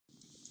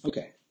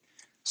Okay,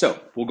 so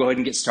we'll go ahead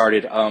and get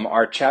started.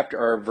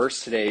 Our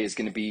verse today is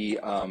going to be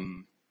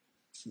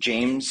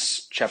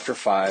James chapter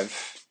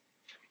 5,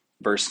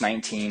 verse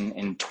 19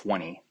 and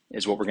 20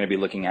 is what we're going to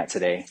be looking at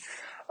today.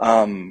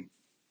 We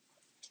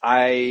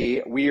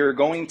are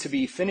going to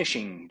be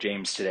finishing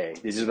James today.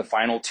 These are the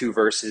final two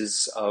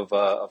verses of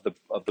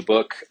the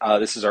book.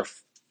 This is our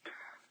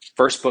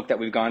first book that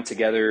we've gone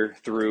together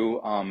through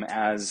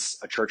as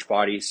a church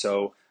body.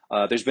 So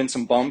there's been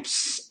some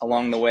bumps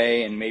along the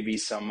way and maybe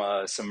some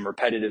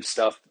repetitive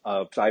stuff.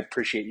 I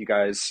appreciate you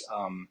guys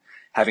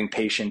having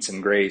patience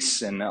and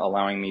grace and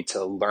allowing me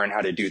to learn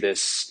how to do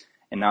this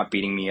and not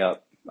beating me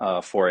up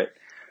for it.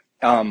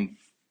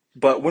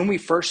 But when we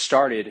first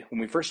started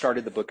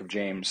the book of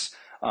James,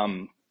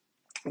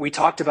 we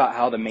talked about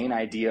how the main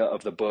idea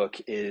of the book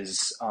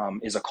is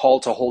a call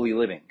to holy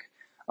living.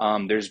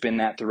 There's been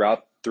that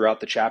throughout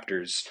the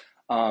chapters,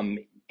 and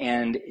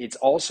it's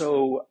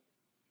also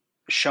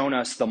shown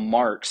us the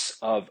marks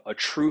of a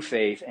true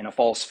faith and a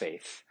false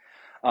faith.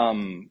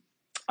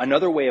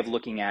 Another way of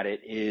looking at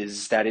it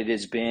is that it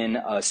has been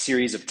a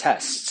series of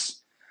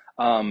tests,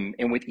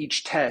 and with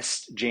each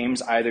test,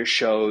 James either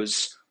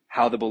shows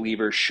how the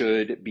believer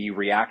should be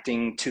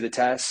reacting to the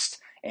test,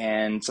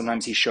 and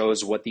sometimes he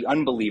shows how the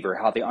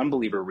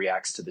unbeliever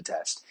reacts to the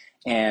test,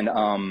 and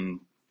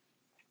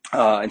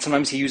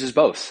sometimes he uses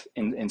both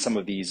in some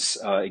of these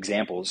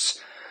examples.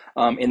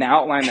 In the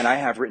outline that I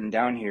have written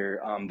down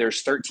here,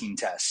 there's 13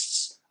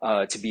 tests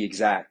to be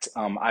exact.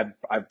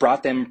 I've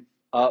brought them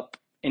up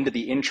into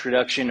the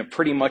introduction of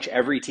pretty much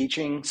every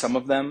teaching, some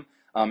of them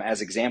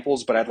as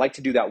examples, but I'd like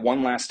to do that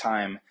one last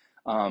time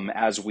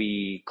as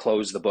we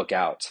close the book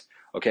out.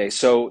 Okay,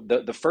 so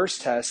the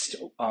first test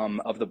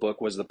of the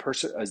book was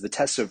the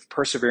test of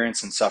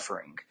perseverance and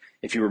suffering,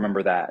 if you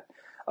remember that.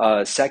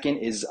 Second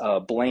is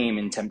blame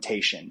and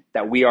temptation,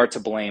 that we are to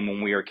blame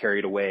when we are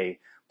carried away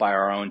by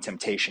our own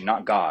temptation,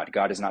 not God.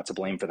 God is not to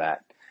blame for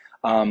that.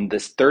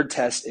 This third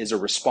test is a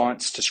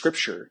response to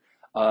Scripture.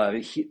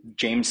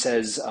 James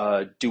says,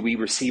 do we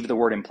receive the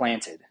word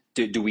implanted?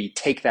 Do we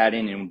take that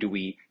in and do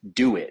we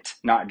do it,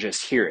 not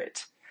just hear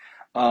it?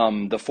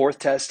 The fourth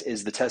test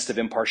is the test of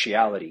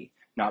impartiality,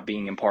 not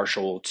being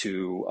impartial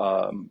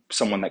to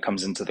someone that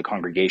comes into the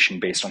congregation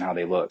based on how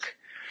they look.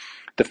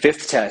 The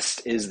fifth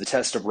test is the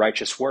test of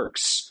righteous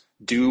works.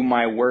 Do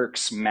my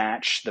works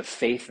match the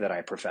faith that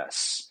I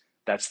profess?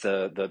 That's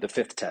the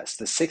fifth test.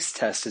 The sixth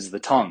test is the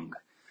tongue.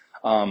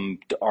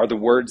 Are the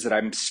words that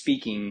I'm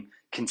speaking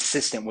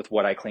consistent with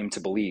what I claim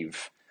to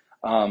believe?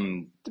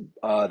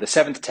 The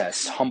seventh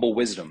test, humble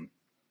wisdom.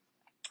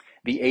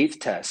 The eighth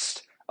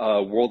test,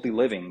 worldly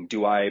living.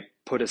 Do I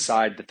put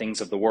aside the things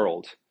of the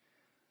world?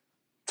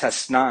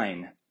 Test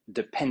 9,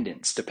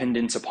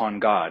 dependence upon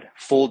God,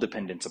 full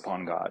dependence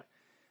upon God.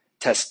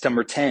 Test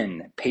number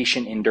 10,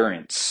 patient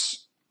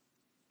endurance.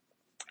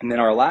 And then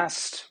our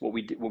last, what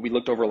we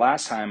looked over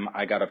last time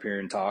I got up here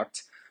and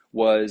talked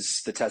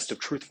was the test of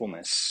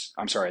truthfulness.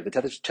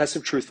 The test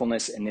of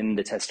truthfulness and then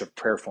the test of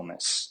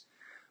prayerfulness,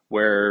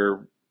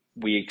 where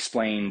we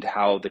explained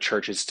how the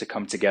church is to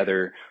come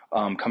together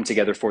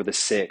for the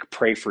sick,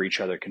 pray for each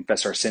other,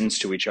 confess our sins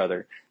to each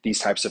other, these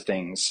types of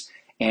things.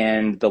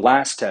 And the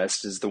last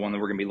test is the one that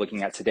we're going to be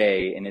looking at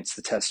today, and it's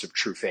the test of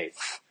true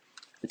faith.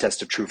 The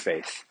test of true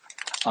faith.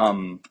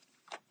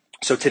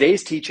 So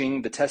today's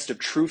teaching, the test of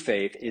true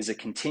faith, is a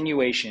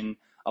continuation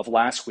of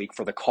last week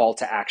for the call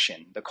to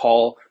action, the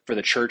call for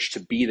the church to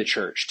be the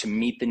church, to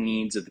meet the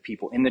needs of the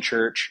people in the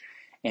church,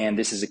 and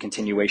this is a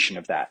continuation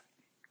of that.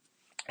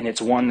 And it's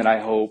one that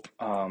I hope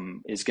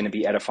is going to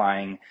be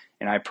edifying,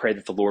 and I pray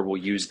that the Lord will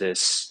use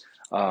this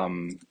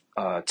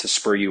to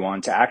spur you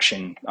on to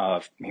action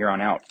here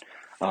on out,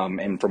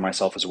 and for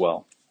myself as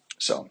well.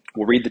 So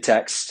we'll read the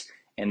text,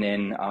 and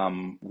then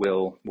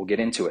we'll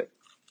get into it.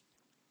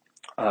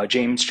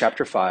 James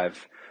chapter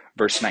 5,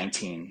 verse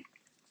 19.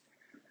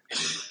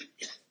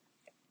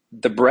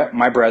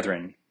 My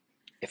brethren,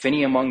 if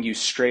any among you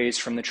strays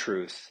from the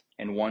truth,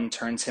 and one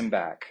turns him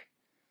back,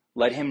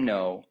 let him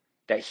know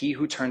that he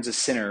who turns a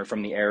sinner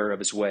from the error of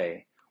his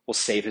way will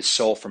save his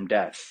soul from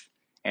death,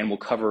 and will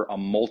cover a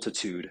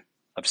multitude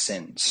of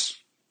sins.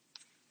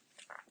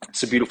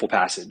 It's a beautiful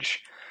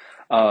passage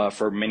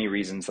for many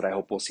reasons that I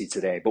hope we'll see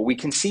today. But we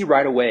can see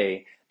right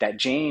away that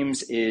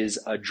James is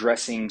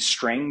addressing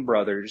straying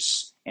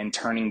brothers and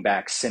turning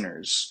back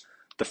sinners.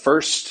 The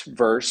first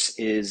verse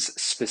is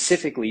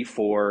specifically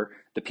for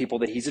the people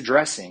that he's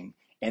addressing,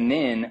 and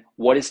then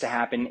what is to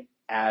happen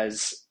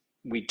as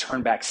we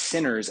turn back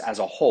sinners as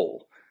a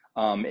whole.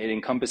 It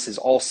encompasses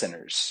all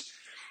sinners.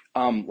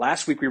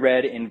 Last week we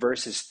read in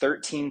verses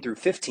 13 through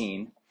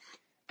 15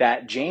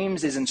 that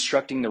James is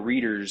instructing the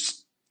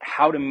readers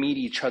how to meet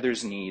each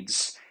other's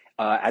needs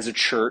as a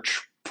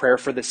church, prayer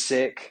for the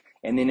sick,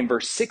 and then in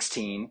verse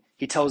 16,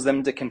 he tells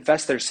them to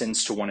confess their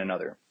sins to one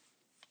another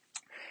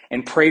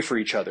and pray for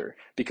each other,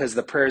 because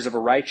the prayers of a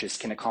righteous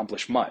can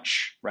accomplish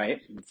much, right?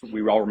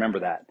 We all remember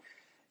that.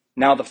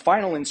 Now, the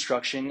final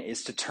instruction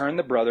is to turn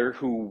the brother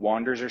who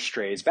wanders or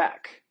strays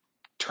back.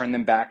 turn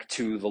them back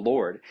to the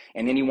Lord.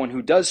 And anyone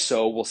who does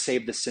so will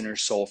save the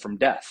sinner's soul from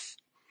death.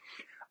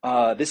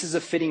 This is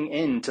a fitting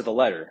end to the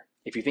letter,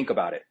 if you think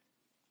about it.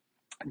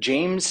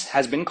 James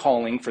has been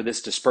calling for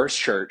this dispersed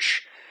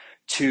church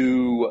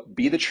to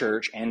be the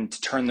church and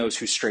to turn those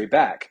who stray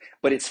back.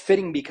 But it's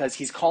fitting because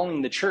he's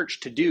calling the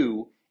church to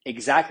do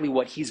exactly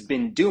what he's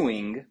been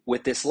doing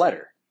with this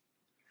letter.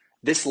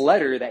 This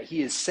letter that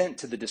he has sent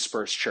to the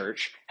dispersed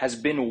church has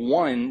been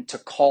one to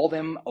call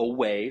them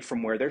away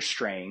from where they're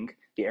straying,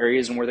 the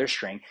areas in where they're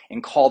straying,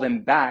 and call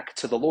them back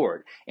to the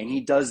Lord. And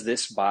he does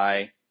this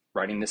by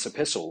writing this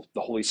epistle,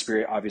 the Holy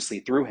Spirit obviously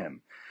through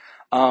him.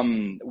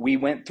 We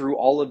went through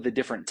all of the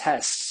different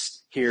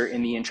tests here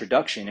in the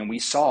introduction, and we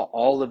saw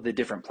all of the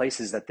different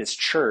places that this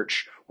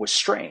church was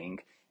straying,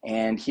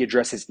 and he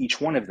addresses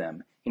each one of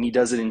them, and he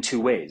does it in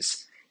two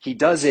ways. He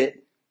does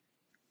it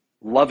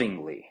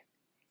lovingly.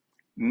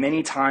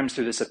 Many times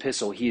through this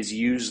epistle, he has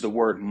used the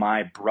word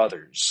 "my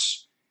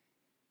brothers."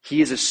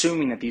 He is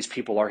assuming that these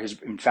people are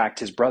in fact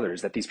his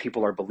brothers, that these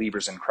people are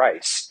believers in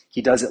Christ.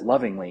 He does it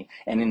lovingly,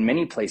 and in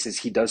many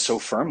places he does so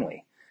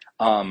firmly,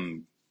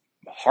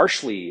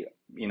 harshly,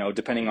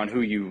 depending on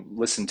who you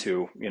listen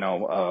to,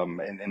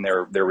 and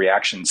their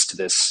reactions to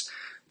this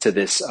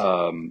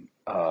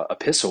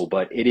epistle.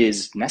 But it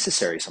is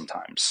necessary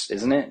sometimes,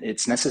 isn't it?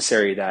 It's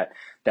necessary that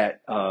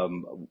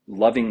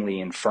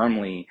lovingly and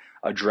firmly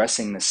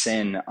addressing the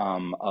sin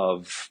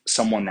of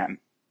someone that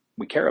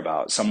we care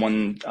about,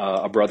 someone,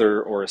 a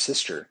brother or a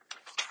sister.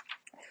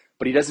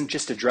 But he doesn't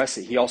just address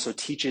it. He also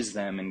teaches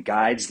them and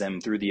guides them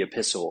through the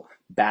epistle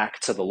back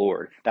to the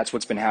Lord. That's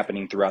what's been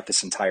happening throughout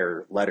this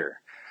entire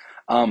letter.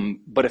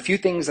 But a few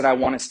things that I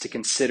want us to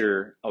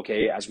consider,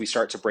 okay, as we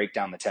start to break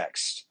down the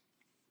text.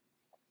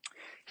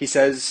 He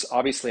says,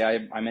 obviously,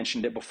 I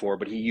mentioned it before,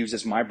 but he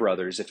uses "my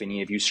brothers, if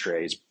any of you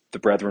strays," the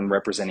brethren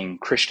representing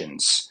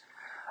Christians.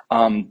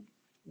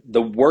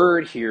 The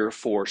word here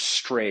for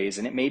strays,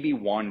 and it may be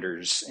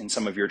wanders in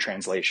some of your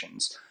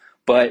translations,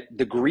 but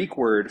the Greek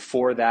word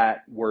for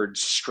that word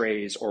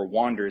strays or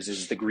wanders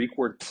is the Greek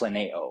word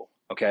planeo,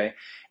 okay?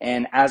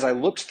 And as I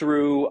looked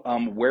through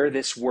where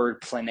this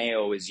word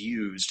planeo is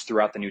used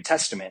throughout the New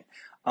Testament,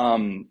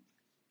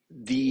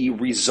 the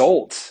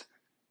results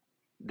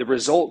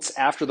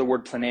after the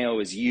word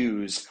planeo is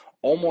used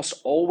almost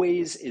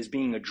always is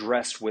being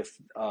addressed with,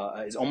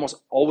 is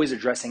almost always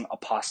addressing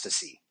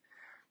apostasy.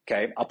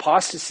 Okay,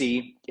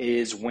 apostasy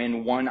is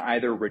when one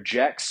either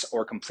rejects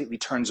or completely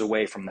turns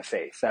away from the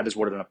faith. That's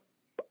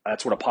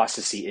what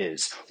apostasy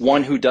is.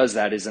 One who does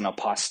that is an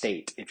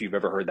apostate, if you've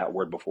ever heard that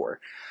word before.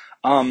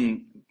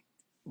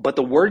 But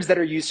the words that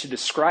are used to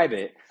describe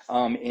it,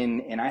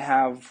 and I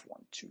have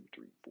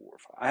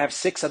I have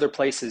 6 other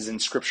places in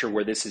Scripture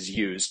where this is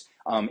used.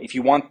 If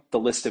you want the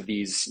list of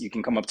these, you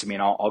can come up to me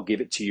and I'll give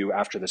it to you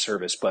after the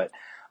service. But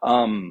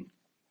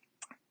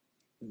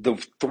the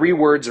 3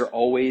 words are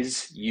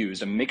always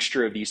used. A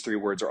mixture of these 3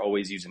 words are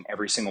always used in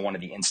every single one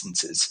of the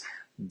instances.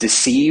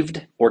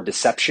 Deceived or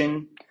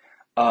deception,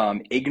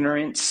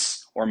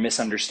 ignorance or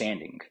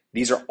misunderstanding.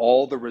 These are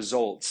all the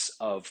results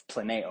of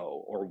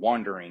planeo or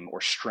wandering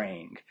or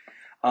straying.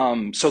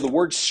 So the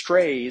word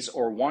strays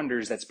or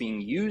wanders that's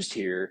being used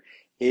here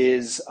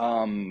is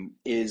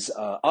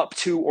up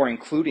to or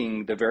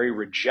including the very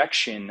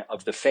rejection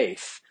of the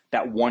faith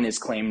that one is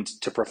claimed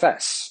to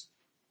profess.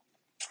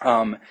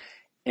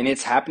 And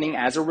it's happening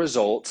as a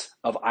result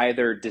of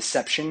either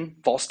deception,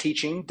 false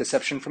teaching,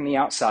 deception from the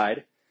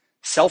outside,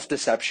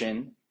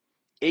 self-deception,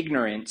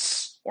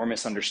 ignorance, or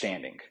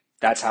misunderstanding.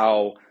 That's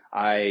how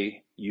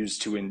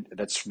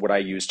that's what I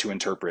use to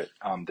interpret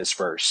this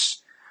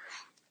verse.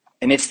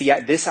 And it's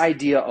this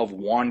idea of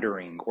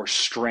wandering or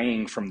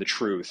straying from the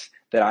truth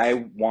that I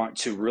want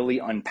to really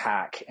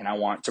unpack and I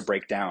want to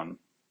break down.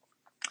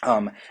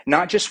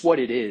 Not just what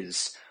it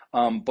is,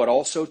 but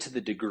also to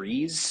the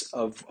degrees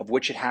of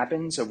which it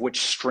happens, of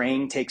which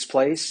straying takes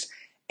place,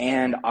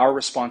 and our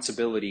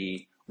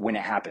responsibility when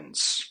it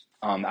happens.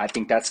 I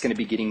think that's going to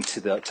be getting to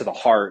the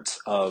heart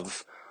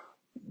of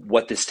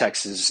what this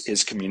text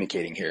is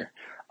communicating here.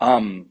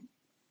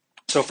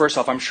 So first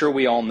off, I'm sure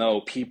we all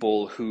know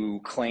people who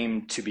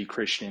claim to be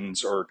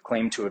Christians or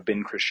claim to have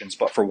been Christians,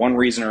 but for one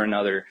reason or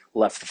another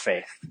left the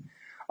faith.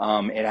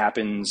 It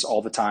happens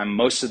all the time.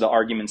 Most of the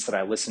arguments that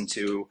I listen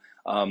to,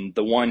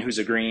 the one who's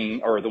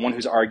agreeing or the one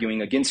who's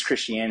arguing against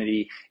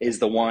Christianity is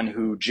the one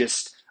who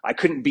I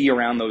couldn't be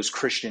around those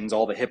Christians,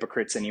 all the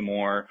hypocrites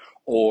anymore,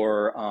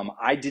 or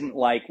I didn't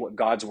like what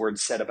God's word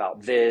said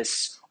about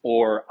this,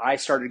 or I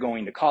started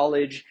going to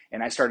college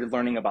and I started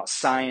learning about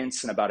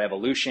science and about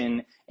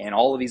evolution and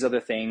all of these other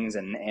things,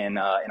 and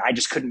I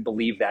just couldn't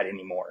believe that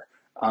anymore.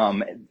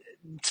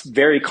 It's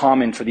very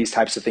common for these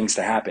types of things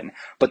to happen,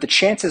 but the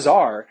chances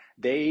are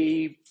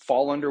they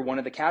fall under one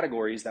of the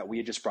categories that we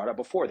had just brought up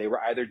before. They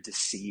were either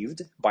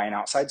deceived by an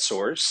outside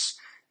source,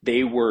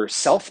 they were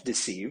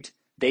self-deceived.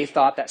 They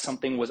thought that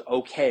something was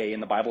okay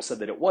and the Bible said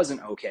that it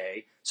wasn't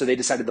okay, so they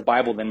decided the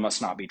Bible then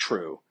must not be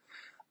true.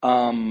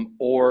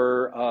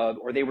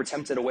 Or they were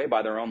tempted away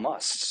by their own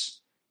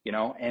lusts,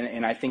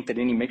 and I think that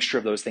any mixture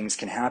of those things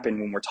can happen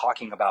when we're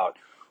talking about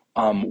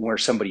where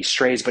somebody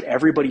strays, but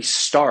everybody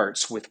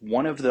starts with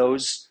one of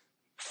those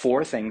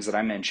four things that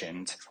I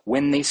mentioned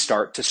when they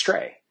start to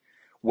stray.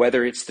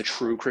 Whether it's the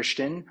true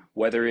Christian,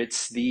 whether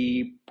it's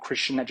the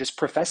Christian that just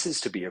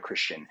professes to be a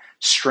Christian,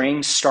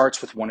 straying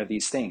starts with one of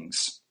these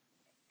things.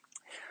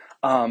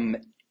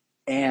 And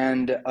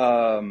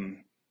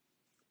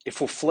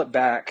if we'll flip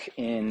back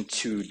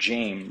into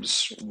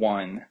James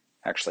 1,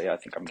 actually, I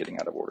think I'm getting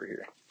out of order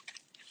here.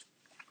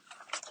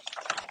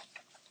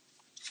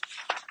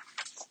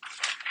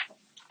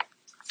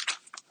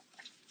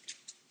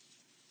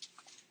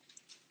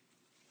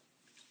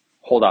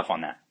 Hold off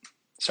on that.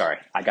 Sorry,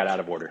 I got out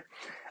of order.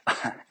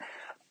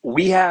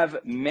 We have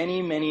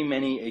many, many,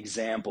 many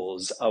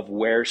examples of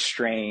where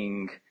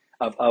straying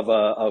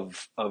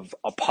of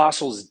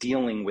apostles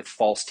dealing with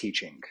false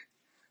teaching.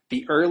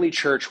 The early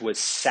church was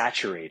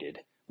saturated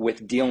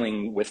with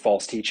dealing with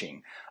false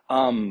teaching.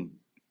 In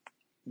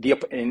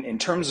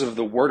terms of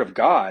the Word of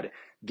God,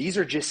 these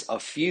are just a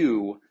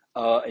few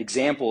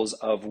examples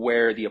of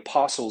where the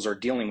apostles are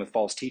dealing with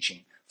false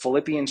teaching.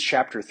 Philippians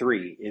chapter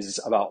 3 is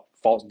about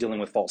dealing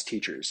with false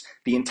teachers.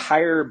 The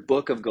entire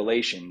book of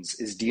Galatians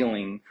is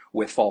dealing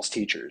with false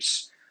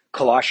teachers.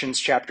 Colossians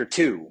chapter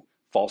 2,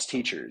 false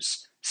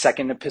teachers.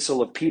 Second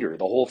epistle of Peter,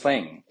 the whole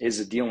thing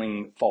is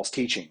dealing false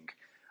teaching.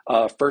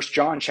 1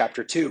 John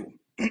chapter 2,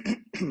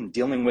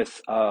 dealing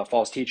with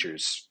false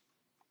teachers.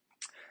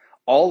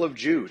 All of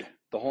Jude,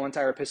 the whole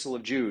entire epistle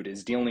of Jude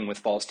is dealing with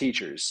false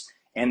teachers.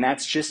 And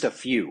that's just a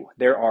few.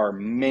 There are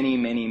many,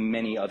 many,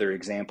 many other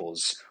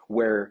examples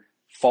where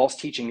false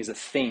teaching is a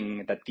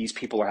thing that these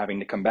people are having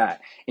to combat.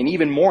 And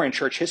even more in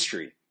church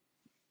history.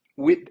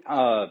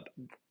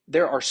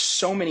 There are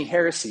so many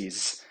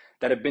heresies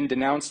that have been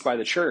denounced by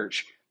the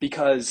church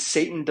because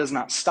Satan does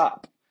not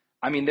stop.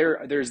 I mean,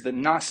 there's the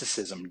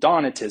Gnosticism,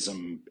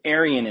 Donatism,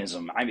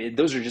 Arianism. I mean,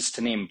 those are just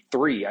to name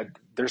three.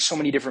 There's so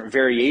many different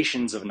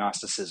variations of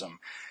Gnosticism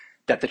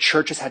that the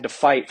church has had to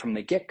fight from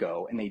the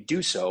get-go, and they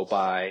do so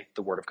by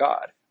the Word of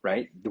God,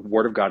 right? The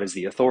Word of God is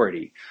the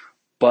authority.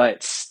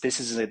 But this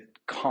is a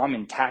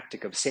common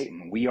tactic of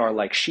Satan. We are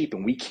like sheep,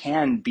 and we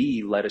can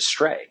be led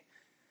astray,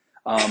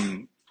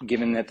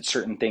 given that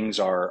certain things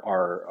are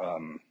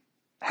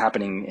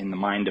happening in the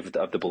mind of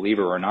the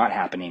believer or not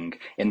happening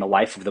in the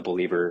life of the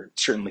believer.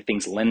 Certainly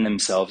things lend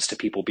themselves to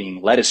people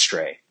being led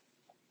astray.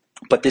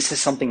 But this is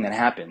something that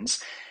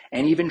happens,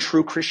 and even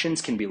true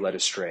Christians can be led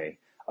astray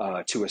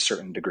to a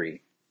certain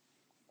degree.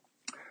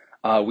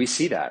 We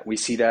see that. We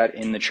see that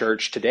in the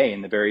church today,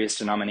 in the various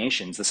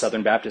denominations, the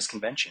Southern Baptist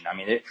Convention. I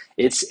mean,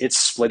 it's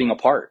splitting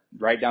apart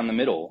right down the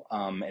middle,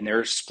 and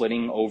they're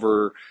splitting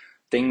over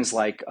things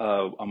like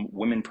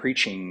women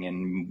preaching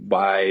and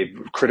by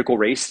critical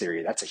race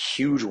theory. That's a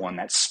huge one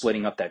that's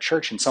splitting up that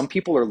church. And some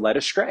people are led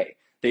astray.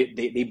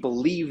 They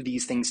believe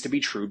these things to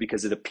be true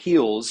because it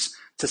appeals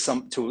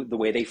to the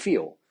way they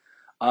feel.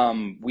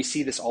 We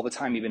see this all the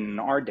time, even in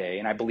our day,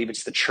 and I believe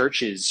it's the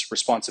church's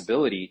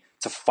responsibility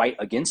to fight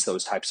against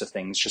those types of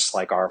things, just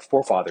like our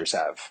forefathers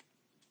have.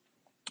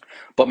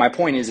 But my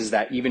point is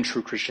that even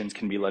true Christians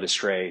can be led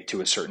astray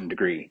to a certain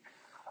degree.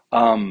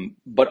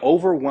 But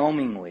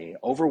overwhelmingly,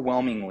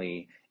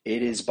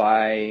 it is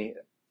by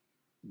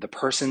the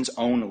person's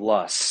own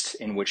lust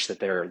in which that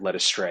they're led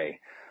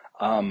astray.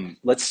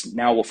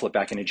 We'll flip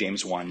back into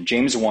James 1.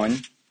 James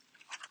 1,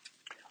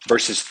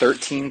 verses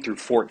 13 through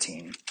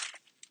 14.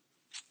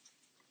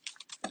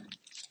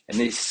 And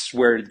this is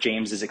where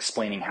James is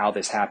explaining how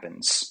this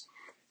happens.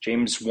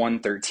 James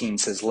 1:13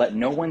 says, "Let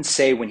no one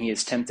say when he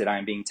is tempted, I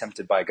am being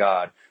tempted by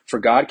God. For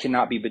God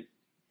cannot be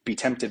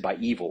tempted by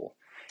evil,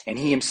 and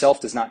he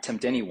himself does not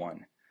tempt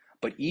anyone.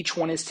 But each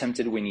one is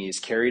tempted when he is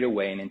carried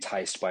away and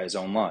enticed by his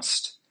own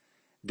lust.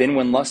 Then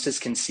when lust is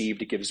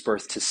conceived, it gives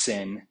birth to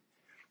sin.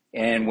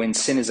 And when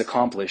sin is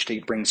accomplished,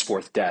 it brings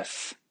forth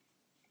death.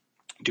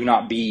 Do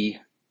not be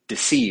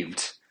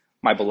deceived,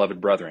 my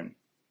beloved brethren."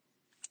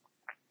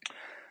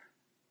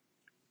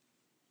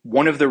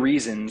 One of the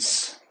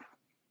reasons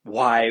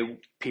why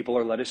people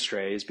are led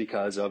astray is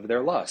because of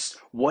their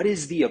lust. What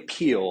is the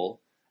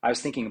appeal? I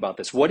was thinking about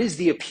this. What is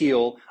the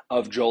appeal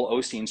of Joel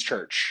Osteen's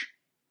church?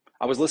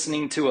 I was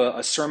listening to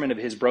a sermon of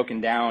his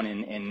broken down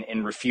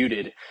and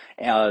refuted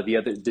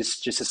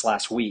this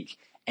last week.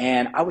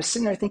 And I was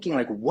sitting there thinking,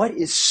 like, what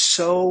is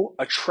so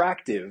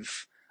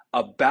attractive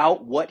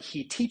about what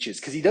he teaches?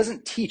 Because he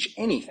doesn't teach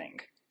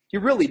anything. He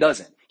really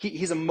doesn't.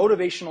 He's a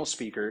motivational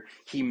speaker.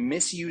 He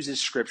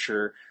misuses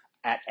scripture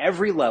at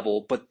every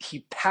level, but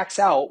he packs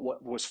out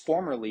what was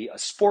formerly a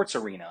sports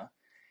arena,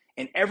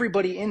 and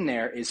everybody in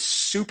there is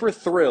super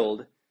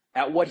thrilled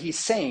at what he's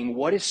saying.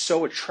 What is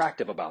so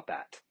attractive about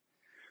that?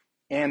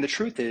 And the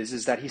truth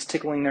is that he's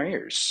tickling their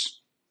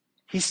ears.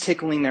 He's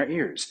tickling their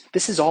ears.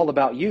 This is all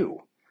about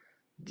you.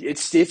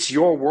 It's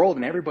your world,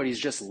 and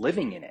everybody's just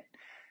living in it.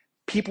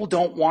 People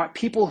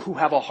who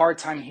have a hard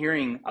time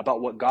hearing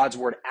about what God's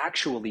word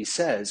actually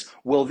says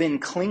will then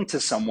cling to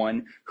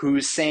someone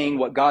who's saying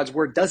what God's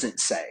word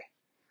doesn't say.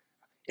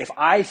 If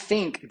I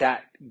think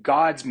that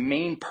God's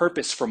main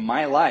purpose for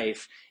my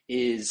life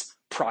is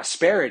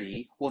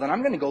prosperity, well, then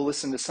I'm going to go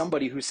listen to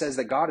somebody who says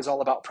that God is all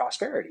about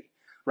prosperity,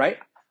 right?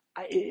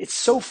 It's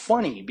so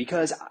funny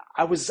because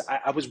I was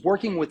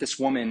working with this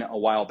woman a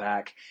while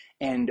back,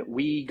 and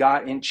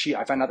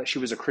I found out that she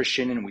was a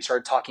Christian, and we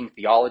started talking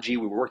theology.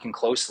 We were working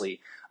closely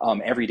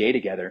every day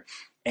together.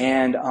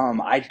 And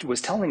she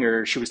was telling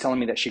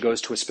me that she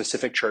goes to a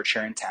specific church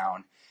here in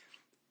town.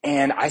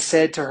 And I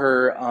said to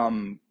her,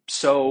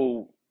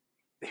 so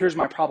here's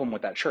my problem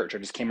with that church. I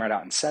just came right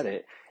out and said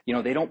it.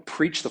 They don't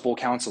preach the full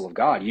counsel of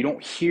God. You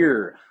don't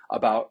hear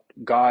about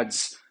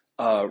God's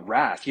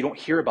wrath. You don't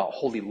hear about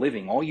holy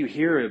living. All you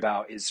hear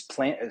about is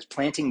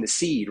planting the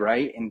seed,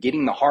 right? And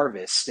getting the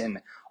harvest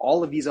and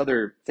all of these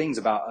other things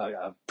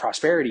about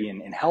prosperity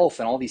and health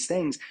and all these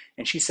things.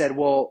 And she said,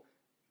 well,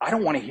 I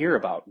don't want to hear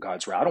about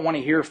God's wrath. I don't want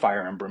to hear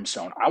fire and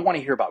brimstone. I want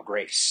to hear about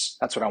grace.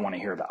 That's what I want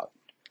to hear about.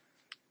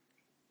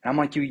 And I'm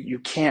like, you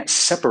can't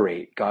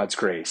separate God's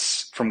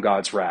grace from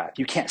God's wrath.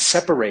 You can't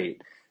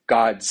separate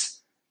God's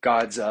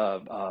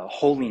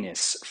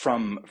holiness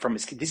from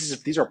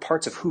his. These are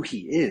parts of who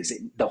he is.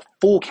 The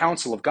full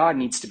counsel of God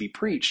needs to be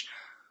preached,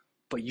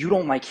 but you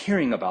don't like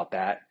hearing about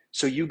that.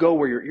 So you go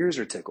where your ears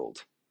are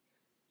tickled.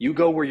 You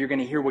go where you're going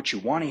to hear what you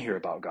want to hear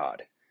about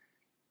God.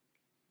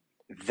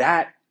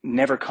 That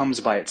never comes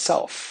by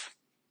itself.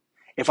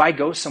 If I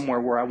go somewhere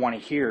where I want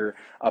to hear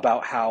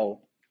about how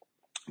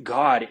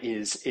God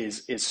is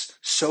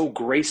so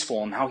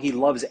graceful and how he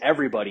loves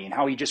everybody and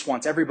how he just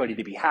wants everybody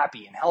to be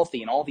happy and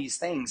healthy and all these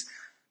things,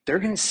 they're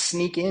going to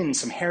sneak in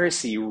some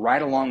heresy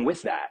right along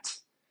with that.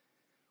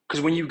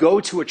 Because when you go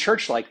to a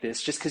church like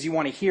this, just because you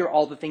want to hear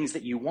all the things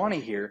that you want to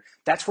hear,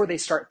 that's where they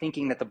start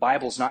thinking that the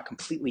Bible's not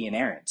completely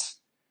inerrant,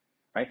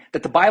 right?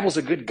 That the Bible's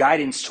a good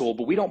guidance tool,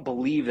 but we don't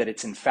believe that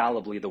it's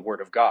infallibly the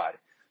Word of God.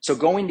 So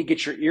going to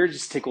get your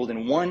ears tickled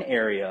in one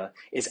area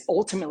is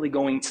ultimately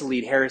going to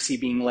lead heresy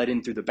being let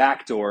in through the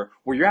back door,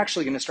 where you're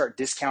actually going to start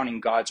discounting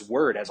God's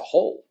word as a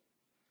whole.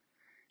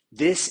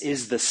 This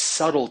is the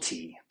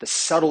subtlety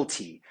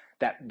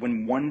that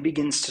when one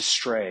begins to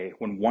stray,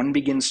 when one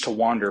begins to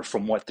wander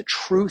from what the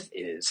truth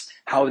is,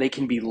 how they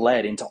can be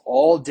led into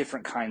all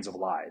different kinds of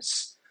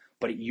lies.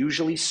 But it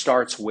usually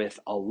starts with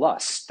a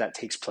lust that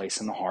takes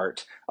place in the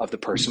heart of the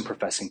person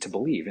professing to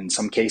believe, in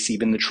some case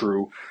even the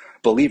true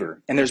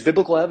believer. And there's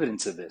biblical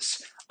evidence of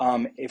this.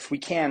 If we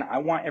can, I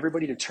want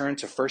everybody to turn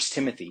to 1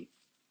 Timothy.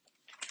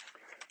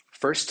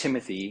 1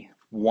 Timothy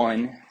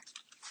 1.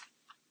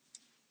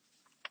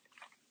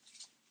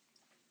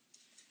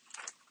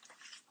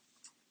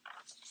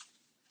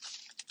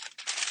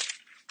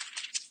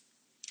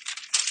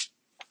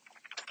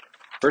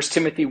 First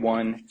Timothy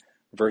 1,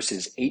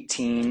 verses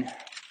 18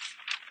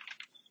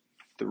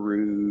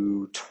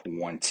 through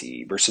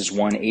 20. Verses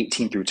 1,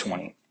 18 through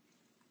 20.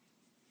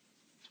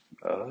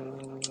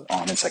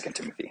 I'm in 2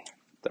 Timothy.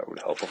 That would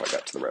help if I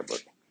got to the red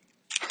book.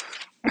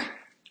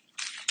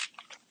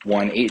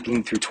 1,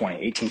 18 through 20.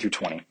 18 through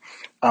 20.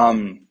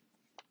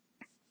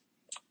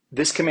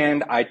 This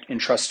command I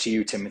entrust to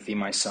you, Timothy,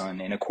 my son,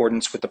 in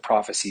accordance with the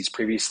prophecies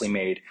previously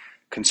made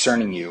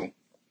concerning you,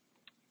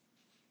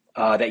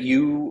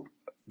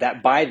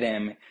 that by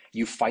them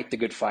you fight the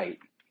good fight,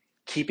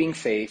 keeping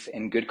faith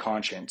and good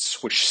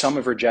conscience, which some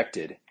have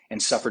rejected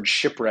and suffered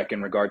shipwreck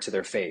in regard to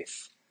their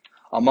faith.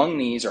 Among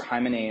these are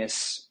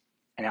Hymenaeus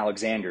and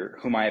Alexander,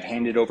 whom I have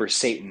handed over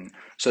Satan,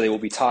 so they will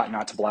be taught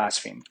not to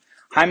blaspheme.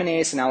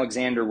 Hymenaeus and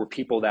Alexander were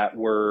people that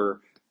were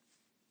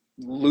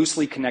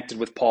loosely connected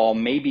with Paul,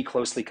 maybe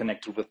closely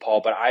connected with Paul,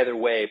 but either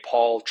way,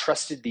 Paul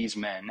trusted these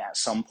men at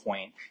some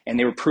point, and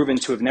they were proven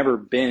to have never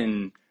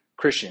been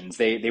Christians.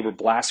 They were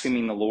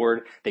blaspheming the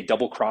Lord. They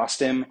double-crossed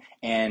him,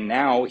 and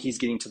now he's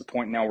getting to the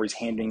point now where he's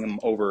handing them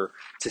over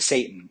to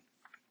Satan.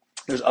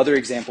 There's other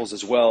examples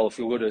as well. If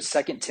we go to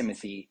 2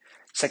 Timothy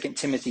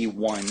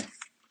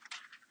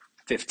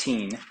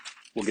 1:15,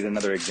 we'll get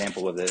another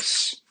example of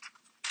this.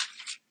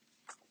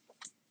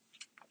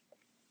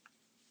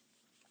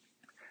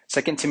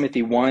 2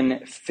 Timothy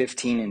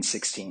 1:15 and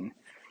 16.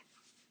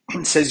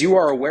 It says, "You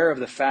are aware of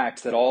the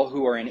fact that all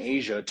who are in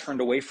Asia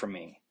turned away from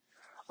me,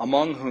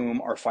 among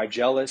whom are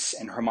Phygellus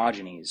and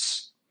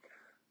Hermogenes.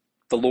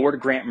 The Lord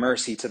grant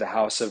mercy to the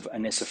house of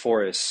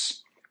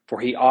Onesiphorus, for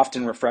he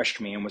often refreshed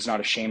me and was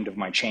not ashamed of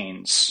my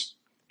chains.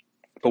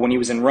 But when he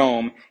was in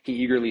Rome, he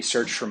eagerly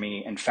searched for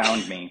me and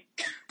found me.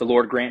 The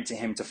Lord grant to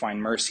him to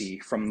find mercy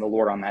from the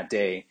Lord on that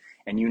day,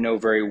 and you know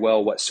very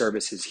well what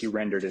services he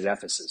rendered at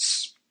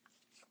Ephesus."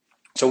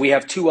 So we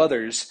have two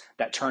others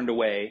that turned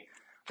away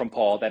from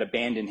Paul, that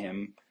abandoned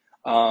him.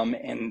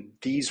 And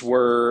these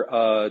were,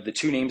 the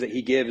two names that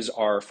he gives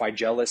are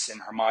Phygellus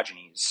and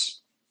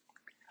Hermogenes.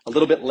 A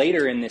little bit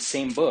later in this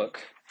same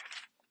book,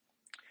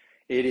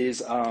 it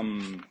is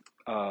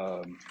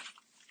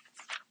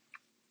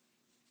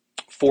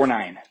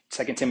 4:9,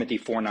 2 Timothy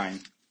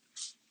 4:9.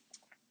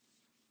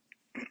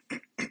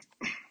 It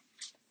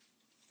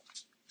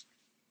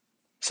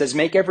says,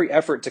 "Make every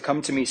effort to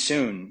come to me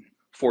soon,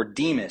 for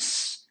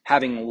Demas,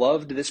 having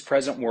loved this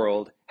present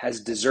world, has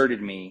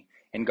deserted me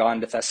and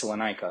gone to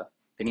Thessalonica."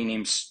 Then he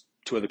names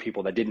two other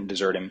people that didn't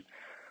desert him.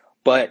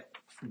 But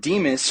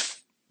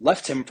Demas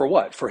left him for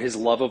what? For his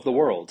love of the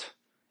world.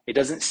 It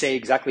doesn't say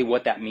exactly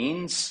what that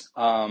means.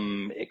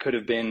 It could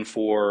have been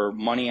for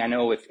money. I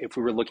know if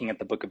we were looking at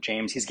the book of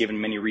James, he's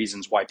given many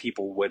reasons why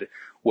people would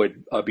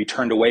be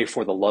turned away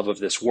for the love of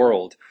this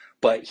world.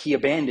 But he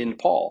abandoned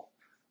Paul.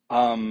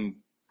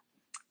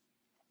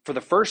 For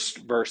the first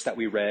verse that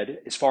we read,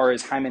 as far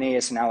as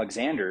Hymenaeus and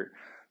Alexander,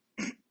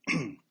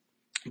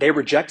 they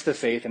reject the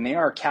faith and they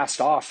are cast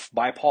off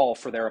by Paul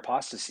for their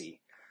apostasy.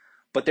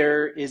 But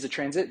there is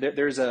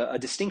there's a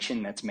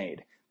distinction that's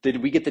made.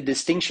 Did we get the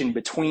distinction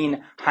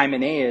between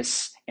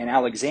Hymenaeus and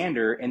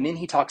Alexander? And then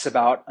he talks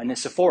about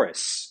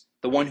Onesiphorus,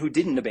 the one who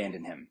didn't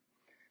abandon him.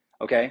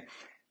 Okay?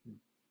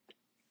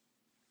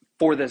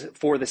 For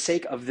the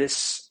sake of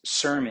this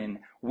sermon,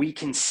 we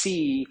can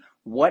see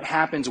what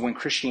happens when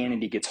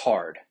Christianity gets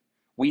hard.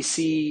 We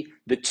see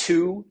the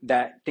two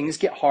that things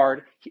get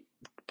hard.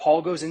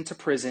 Paul goes into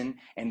prison,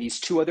 and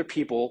these two other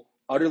people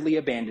utterly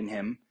abandon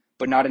him,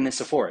 but not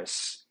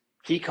Onesiphorus.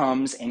 He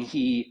comes and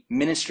he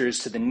ministers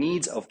to the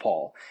needs of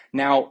Paul.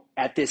 Now,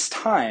 at this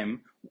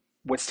time,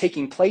 what's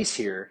taking place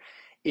here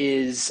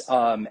is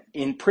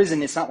in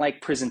prison. It's not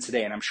like prison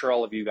today, and I'm sure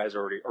all of you guys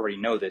already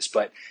know this,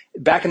 but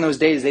back in those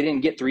days, they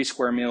didn't get 3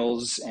 square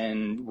meals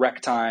and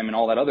rec time and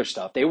all that other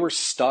stuff. They were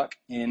stuck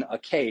in a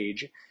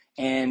cage,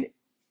 and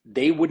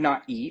they would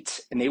not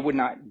eat and they would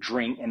not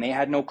drink, and they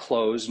had no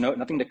clothes,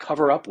 nothing to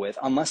cover up with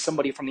unless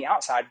somebody from the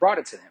outside brought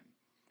it to them,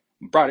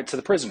 brought it to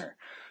the prisoner.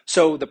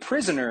 So the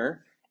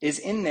prisoner is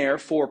in there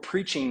for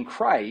preaching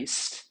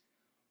Christ.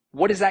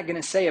 What is that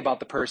going to say about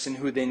the person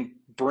who then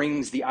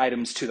brings the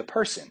items to the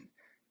person?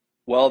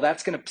 Well,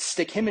 that's going to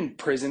stick him in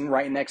prison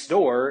right next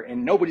door,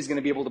 and nobody's going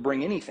to be able to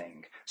bring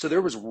anything. So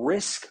there was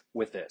risk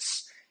with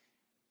this.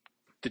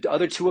 The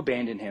other two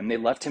abandoned him. They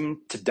left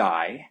him to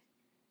die.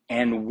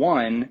 And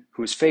one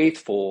who's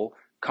faithful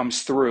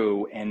comes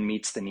through and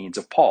meets the needs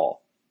of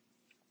Paul.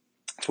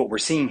 That's what we're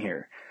seeing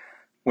here.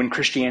 When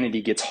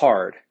Christianity gets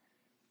hard,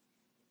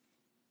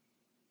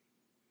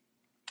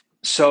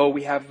 so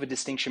we have a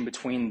distinction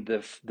between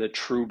the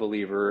true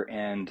believer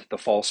and the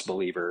false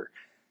believer.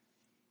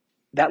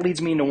 That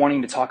leads me into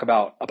wanting to talk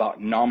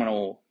about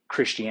nominal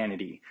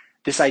Christianity.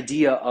 This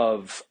idea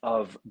of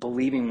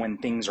believing when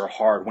things are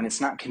hard, when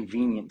it's not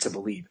convenient to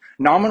believe.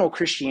 Nominal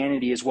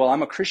Christianity is, well,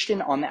 I'm a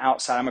Christian on the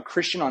outside. I'm a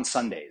Christian on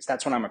Sundays.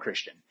 That's when I'm a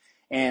Christian.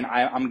 And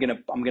I'm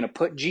gonna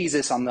put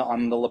Jesus on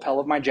the lapel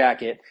of my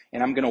jacket,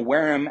 and I'm gonna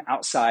wear him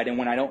outside. And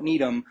when I don't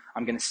need him,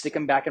 I'm gonna stick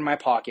him back in my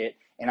pocket,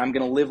 and I'm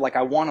going to live like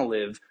I want to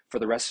live for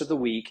the rest of the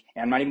week,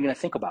 and I'm not even going to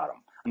think about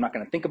them. I'm not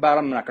going to think about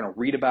them. I'm not going to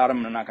read about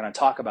them. I'm not going to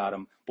talk about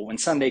them. But when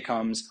Sunday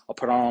comes, I'll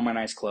put on all my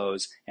nice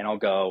clothes, and I'll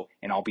go,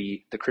 and I'll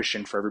be the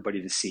Christian for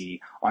everybody to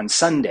see on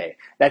Sunday.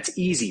 That's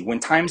easy.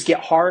 When times get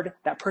hard,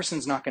 that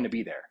person's not going to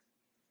be there.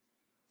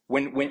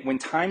 When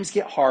times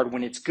get hard,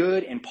 when it's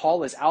good, and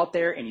Paul is out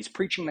there, and he's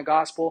preaching the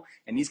gospel,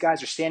 and these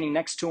guys are standing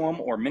next to him,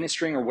 or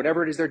ministering, or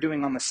whatever it is they're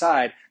doing on the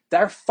side,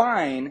 they're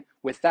fine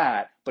with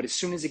that. But as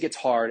soon as it gets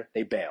hard,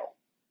 they bail.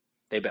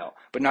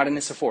 But not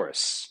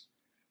Onesiphorus.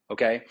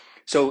 Okay?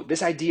 So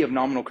this idea of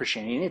nominal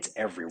Christianity, and it's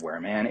everywhere,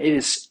 man. It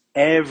is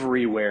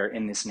everywhere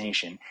in this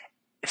nation.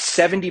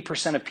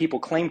 70% of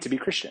people claim to be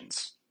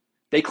Christians.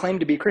 They claim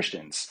to be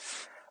Christians.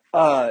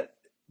 So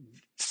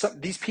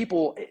these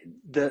people,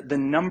 the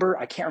number,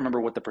 I can't remember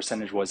what the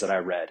percentage was that I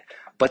read,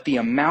 but the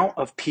amount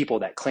of people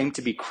that claim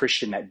to be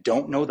Christian that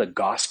don't know the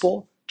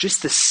gospel,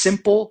 just the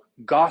simple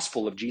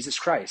gospel of Jesus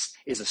Christ,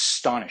 is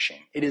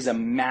astonishing. It is a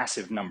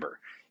massive number.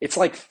 It's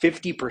like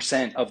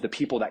 50% of the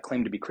people that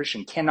claim to be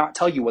Christian cannot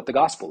tell you what the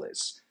gospel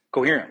is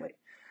coherently.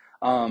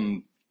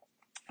 And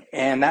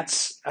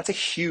that's a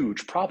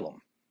huge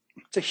problem.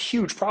 It's a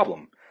huge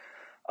problem.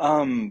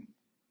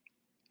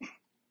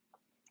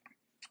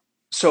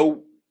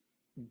 So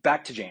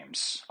back to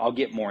James. I'll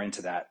get more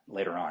into that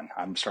later on.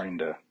 I'm starting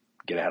to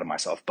get ahead of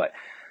myself. But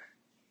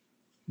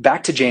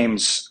back to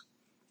James,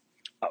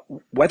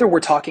 whether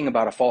we're talking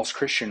about a false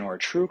Christian or a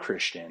true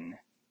Christian,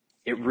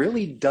 it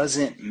really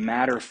doesn't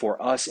matter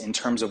for us in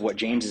terms of what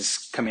James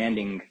is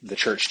commanding the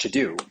church to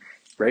do,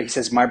 right? He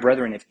says, my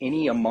brethren, if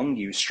any among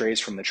you strays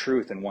from the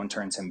truth and one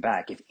turns him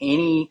back, if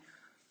any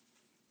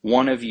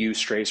one of you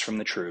strays from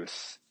the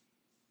truth,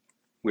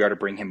 we are to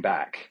bring him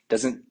back.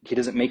 He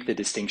doesn't make the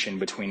distinction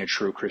between a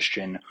true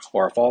Christian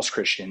or a false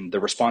Christian.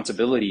 The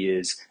responsibility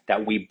is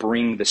that we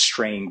bring the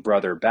straying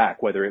brother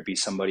back, whether it be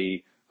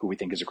somebody who we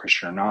think is a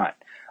Christian or not.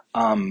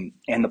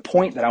 And the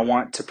point that I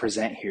want to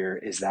present here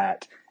is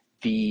that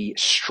the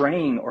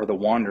straying or the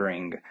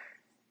wandering,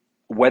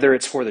 whether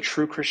it's for the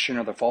true Christian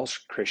or the false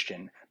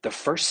Christian, the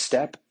first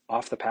step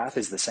off the path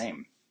is the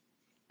same.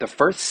 The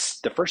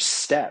first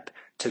step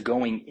to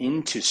going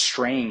into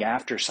straying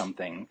after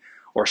something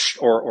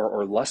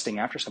or lusting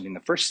after something,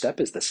 the first step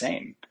is the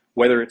same.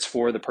 Whether it's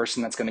for the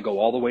person that's going to go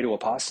all the way to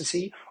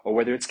apostasy, or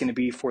whether it's going to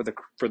be for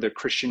the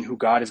Christian who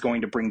God is going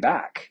to bring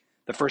back,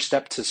 the first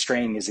step to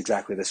straying is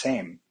exactly the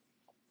same.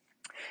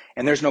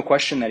 And there's no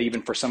question that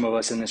even for some of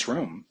us in this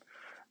room,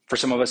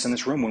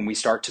 when we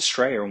start to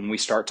stray or when we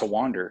start to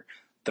wander,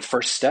 the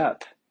first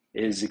step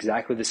is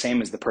exactly the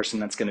same as the person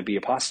that's going to be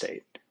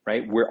apostate.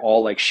 right? We're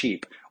all like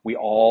sheep. We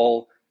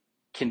all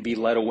can be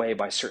led away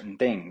by certain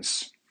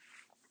things.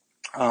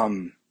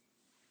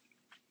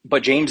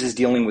 But James is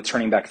dealing with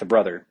turning back the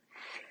brother.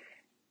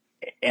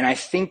 And I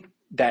think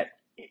that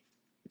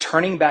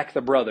turning back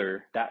the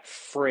brother, that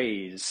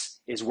phrase,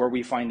 is where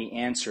we find the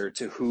answer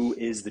to who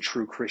is the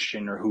true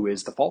Christian or who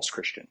is the false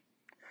Christian.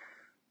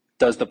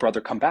 Does the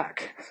brother come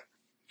back?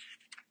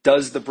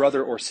 Does the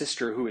brother or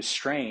sister who is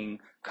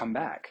straying come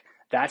back?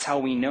 That's how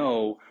we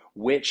know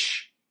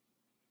which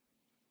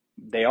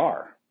they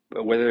are,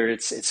 whether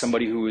it's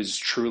somebody who is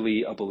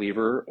truly a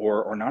believer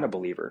or not a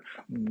believer.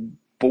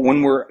 But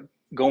when we're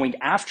going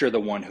after the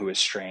one who is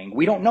straying,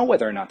 we don't know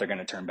whether or not they're going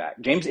to turn back.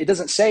 It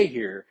doesn't say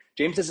here,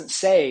 James doesn't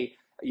say,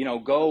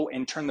 go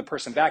and turn the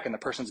person back and the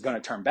person's going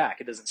to turn back.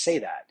 It doesn't say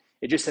that.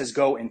 It just says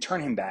go and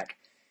turn him back.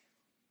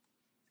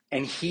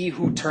 And he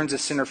who turns a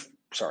sinner from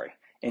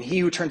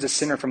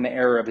the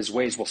error of his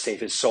ways will save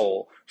his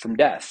soul from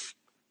death.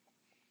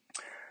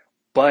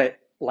 But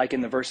like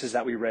in the verses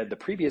that we read the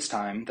previous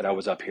time that I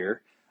was up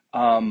here,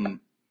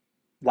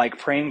 like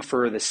praying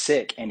for the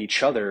sick and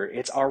each other,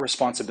 it's our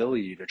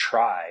responsibility to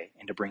try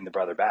and to bring the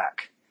brother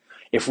back.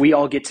 If we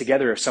all get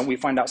together, we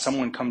find out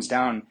someone comes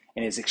down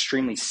and is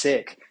extremely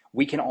sick,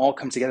 we can all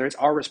come together. It's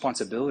our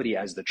responsibility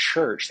as the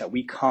church that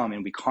we come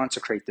and we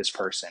consecrate this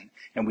person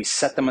and we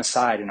set them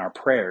aside in our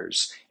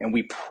prayers and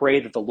we pray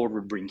that the Lord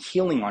would bring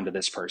healing onto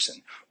this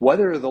person.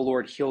 Whether the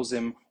Lord heals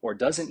him or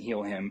doesn't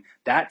heal him,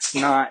 that's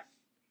not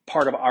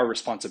part of our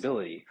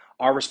responsibility.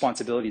 Our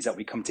responsibility is that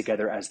we come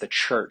together as the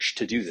church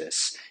to do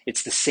this.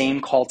 It's the same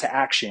call to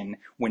action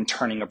when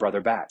turning a brother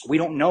back. We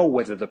don't know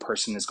whether the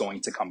person is going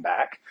to come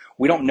back.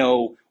 We don't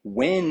know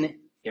when,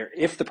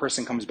 if the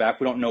person comes back,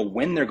 we don't know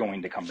when they're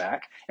going to come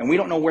back, and we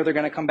don't know where they're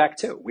going to come back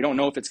to. We don't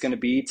know if it's going to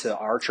be to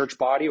our church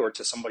body or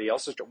to somebody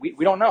else's.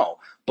 We don't know,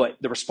 but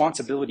the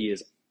responsibility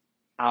is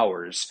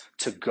ours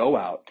to go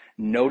out,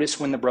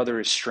 notice when the brother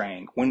is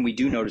straying, when we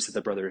do notice that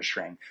the brother is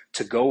straying,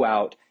 to go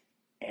out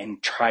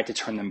and try to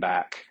turn them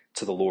back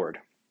to the Lord.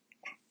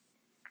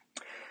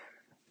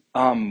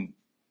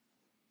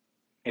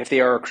 If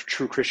they are a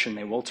true Christian,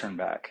 they will turn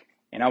back.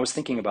 And I was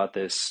thinking about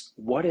this.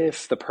 What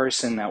if the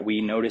person that we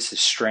notice is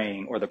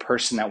straying, or the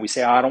person that we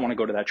say, I don't want to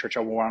go to that church,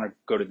 I want to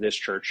go to this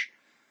church.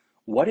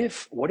 What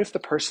if the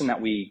person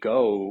that we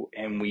go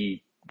and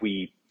we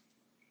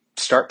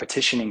start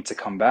petitioning to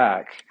come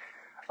back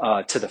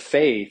to the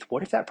faith,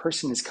 what if that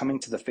person is coming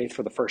to the faith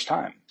for the first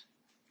time?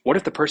 What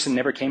if the person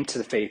never came to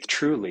the faith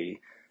truly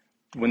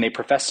when they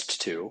professed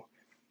to,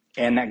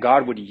 and that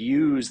God would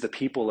use the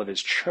people of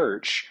his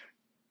church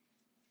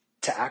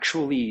to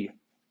actually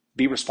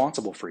be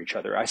responsible for each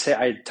other? I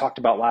talked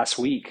about last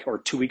week or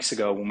 2 weeks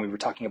ago when we were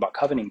talking about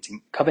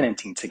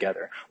covenanting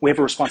together. We have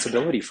a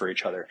responsibility for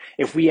each other.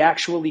 If we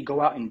actually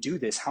go out and do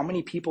this, how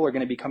many people are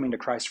going to be coming to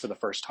Christ for the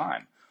first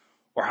time?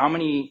 Or how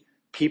many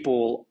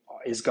people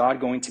is God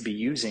going to be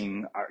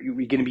using? Are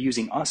we going to be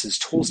using us as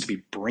tools to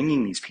be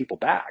bringing these people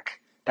back?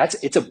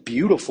 It's a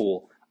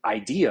beautiful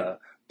idea,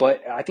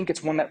 but I think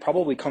it's one that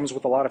probably comes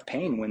with a lot of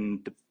pain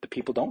when the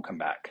people don't come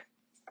back.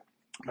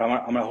 But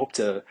I'm going to hope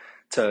to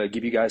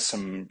give you guys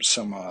some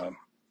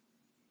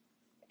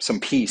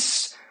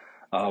peace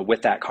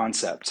with that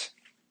concept.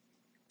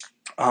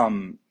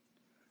 One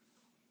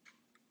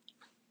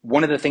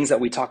of the things that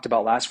we talked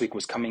about last week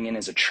was coming in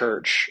as a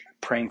church,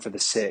 praying for the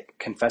sick,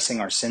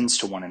 confessing our sins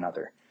to one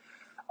another.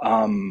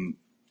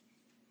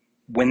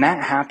 When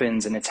that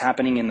happens and it's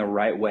happening in the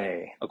right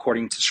way,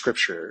 according to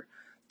Scripture,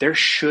 there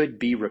should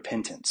be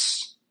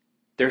repentance.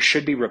 There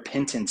should be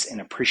repentance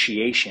and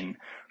appreciation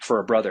for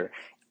a brother.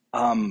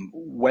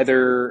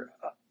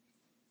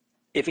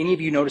 If any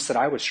of you noticed that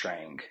I was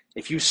straying,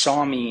 if you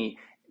saw me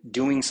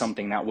doing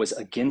something that was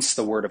against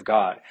the word of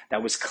God,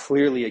 that was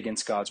clearly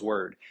against God's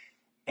word,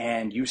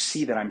 and you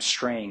see that I'm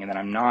straying and that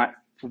I'm not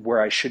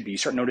where I should be, you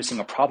start noticing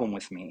a problem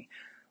with me,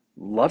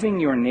 loving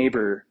your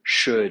neighbor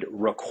should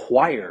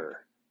require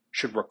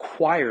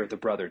the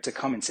brother to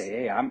come and say,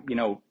 hey,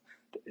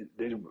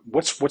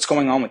 what's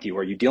going on with you?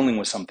 Are you dealing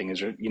with something?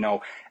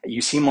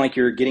 You seem like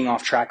you're getting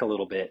off track a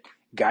little bit,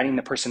 guiding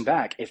the person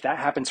back. If that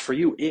happens for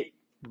you,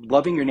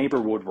 loving your neighbor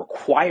would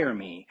require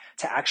me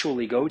to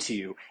actually go to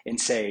you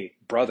and say,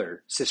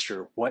 brother,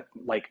 sister,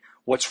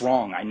 what's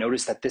wrong? I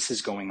noticed that this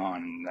is going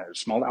on. There's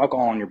small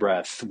alcohol on your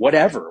breath,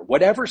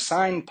 whatever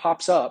sign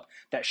pops up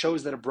that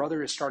shows that a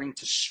brother is starting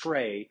to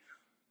stray.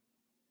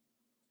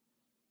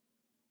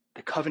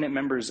 The covenant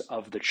members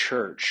of the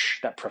church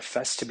that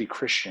profess to be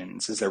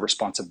Christians, is their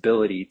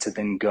responsibility to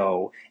then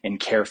go and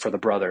care for the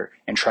brother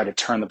and try to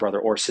turn the brother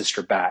or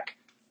sister back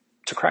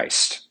to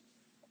Christ.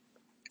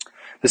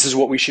 This is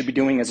what we should be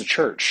doing as a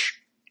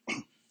church.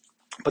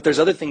 But there's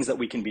other things that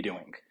we can be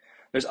doing.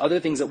 There's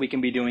other things that we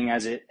can be doing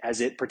as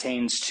it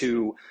pertains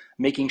to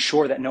making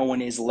sure that no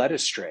one is led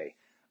astray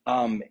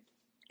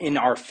in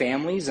our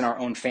families, in our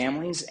own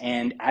families,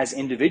 and as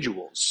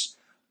individuals.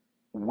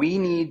 We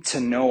need to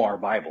know our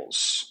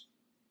Bibles.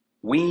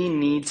 We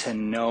need to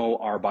know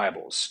our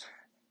Bibles.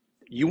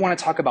 You want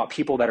to talk about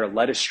people that are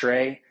led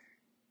astray?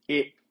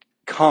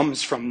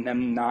 comes from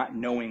them not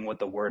knowing what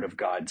the Word of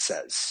God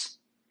says.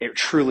 It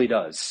truly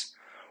does.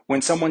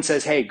 When someone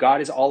says, hey,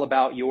 God is all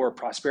about your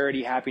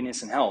prosperity,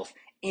 happiness, and health,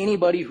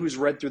 anybody who's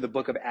read through the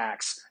book of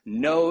Acts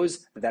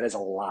knows that that is a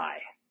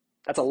lie.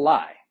 That's a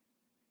lie.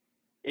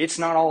 It's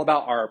not all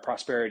about our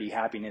prosperity,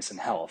 happiness, and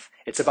health.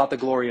 It's about the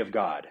glory of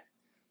God.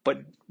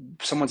 But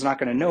someone's not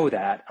going to know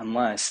that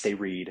unless they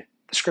read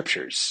the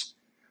scriptures.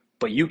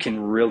 But you can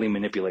really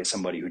manipulate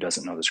somebody who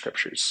doesn't know the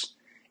scriptures.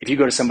 If you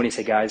go to somebody and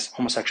say, guys,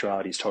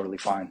 homosexuality is totally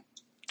fine.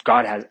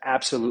 God has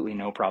absolutely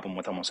no problem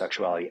with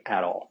homosexuality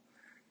at all.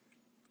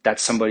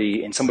 That's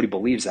somebody, and somebody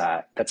believes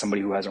that, that's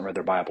somebody who hasn't read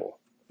their Bible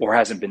or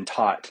hasn't been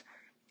taught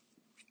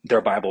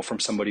their Bible from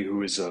somebody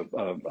who is a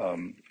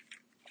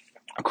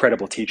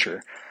credible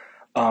teacher.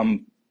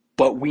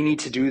 But we need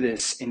to do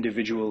this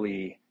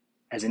individually,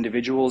 as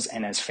individuals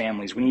and as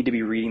families. We need to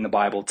be reading the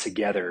Bible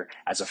together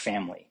as a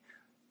family.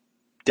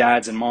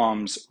 Dads and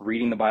moms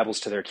reading the Bibles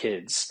to their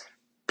kids,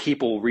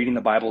 people reading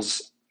the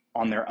Bibles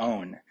on their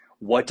own.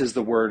 What does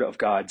the Word of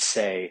God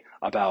say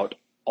about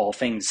all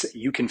things?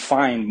 You can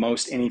find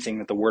most anything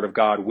that the Word of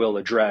God will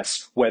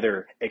address,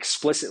 whether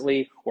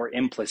explicitly or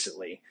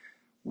implicitly.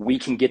 We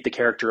can get the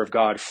character of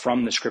God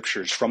from the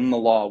scriptures, from the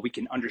law. We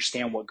can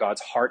understand what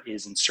God's heart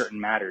is in certain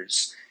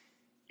matters.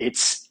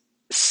 It's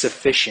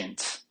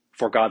sufficient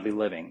for godly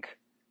living.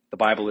 The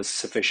Bible is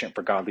sufficient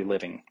for godly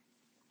living.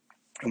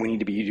 And we need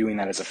to be doing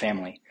that as a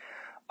family.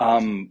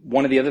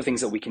 One of the other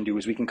things that we can do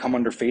is we can come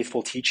under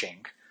faithful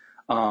teaching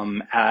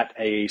at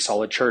a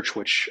solid church,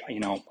 which,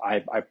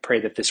 I pray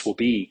that this will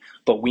be.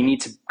 But we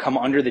need to come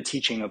under the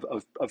teaching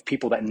of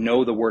people that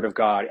know the Word of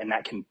God and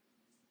that can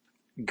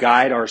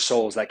guide our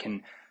souls, that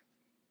can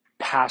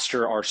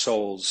pastor our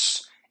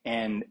souls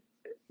and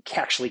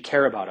actually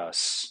care about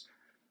us.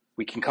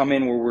 We can come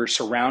in where we're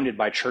surrounded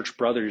by church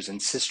brothers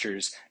and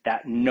sisters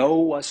that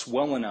know us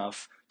well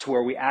enough to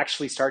where we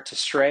actually start to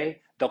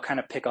stray. They'll kind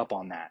of pick up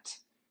on that.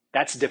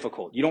 That's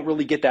difficult. You don't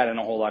really get that in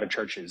a whole lot of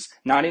churches.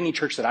 Not any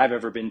church that I've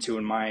ever been to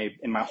in my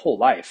whole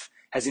life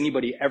has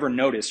anybody ever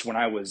noticed when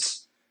I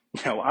was,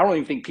 I don't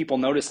even think people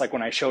noticed like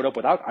when I showed up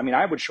with alcohol.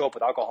 I would show up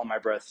with alcohol in my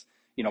breath,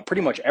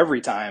 pretty much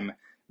every time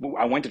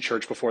I went to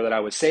church before that I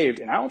was saved.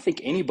 And I don't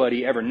think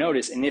anybody ever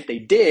noticed. And if they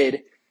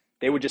did,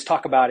 they would just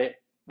talk about it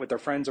with their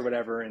friends or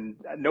whatever. And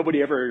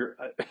nobody ever,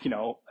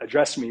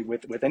 addressed me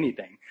with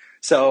anything.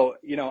 So,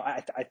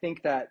 I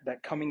think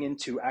that coming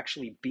into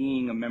actually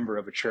being a member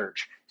of a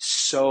church is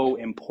so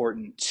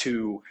important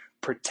to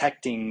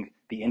protecting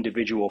the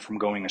individual from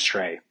going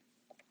astray.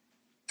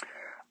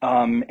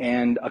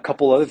 And a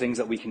couple other things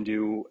that we can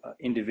do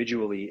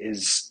individually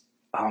is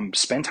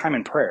spend time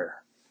in prayer.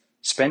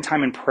 Spend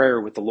time in prayer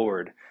with the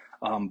Lord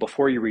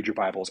before you read your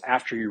Bibles,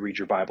 after you read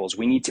your Bibles.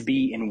 We need to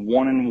be in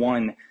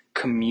one-on-one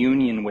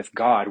communion with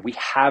God. We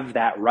have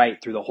that right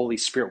through the Holy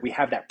Spirit. We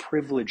have that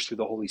privilege through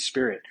the Holy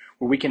Spirit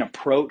where we can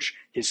approach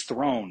his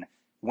throne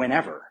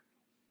whenever.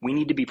 We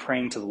need to be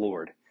praying to the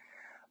Lord.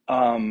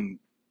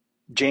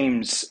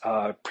 James,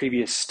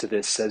 previous to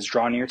this, says,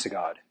 draw near to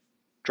God.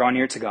 Draw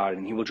near to God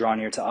and he will draw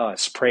near to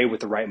us. Pray with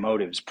the right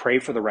motives. Pray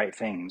for the right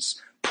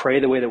things. Pray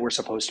the way that we're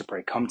supposed to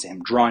pray. Come to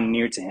him. Draw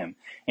near to him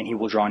and he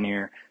will draw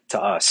near to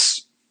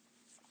us.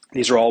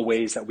 These are all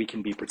ways that we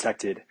can be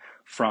protected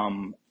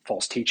from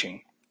false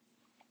teaching.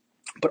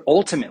 But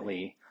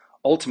ultimately,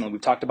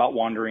 we've talked about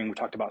wandering, we've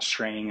talked about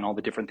straying and all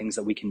the different things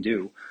that we can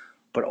do.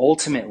 But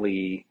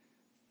ultimately,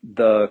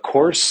 the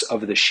course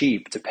of the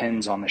sheep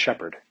depends on the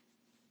shepherd.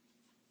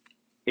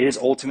 It is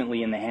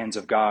ultimately in the hands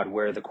of God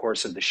where the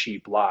course of the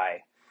sheep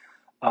lie.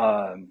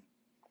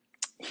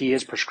 He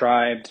has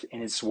prescribed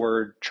in his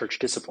word church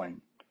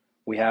discipline.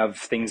 We have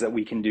things that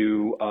we can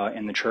do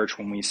in the church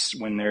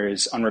when there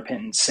is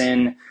unrepentant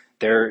sin.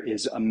 There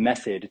is a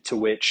method to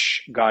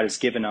which God has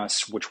given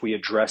us, which we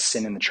address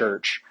sin in the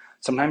church.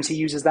 Sometimes he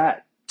uses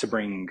that to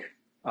bring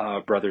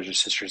brothers or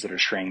sisters that are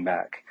straying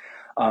back.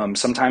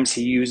 Sometimes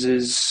he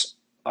uses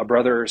a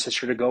brother or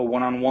sister to go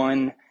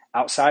one-on-one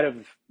outside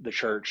of the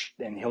church,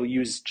 and he'll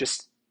use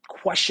just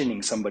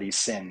questioning somebody's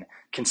sin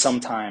can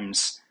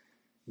sometimes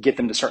get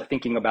them to start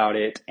thinking about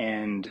it,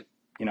 and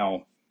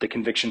the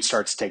conviction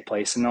starts to take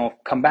place and they'll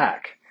come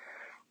back.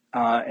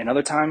 And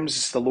other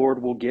times the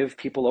Lord will give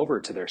people over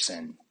to their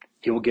sin.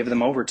 He will give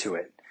them over to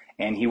it,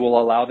 and he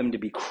will allow them to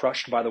be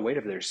crushed by the weight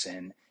of their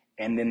sin,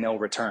 and then they'll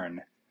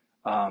return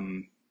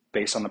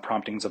based on the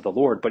promptings of the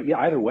Lord. But yeah,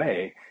 either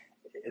way,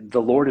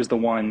 the Lord is the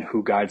one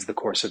who guides the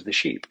course of the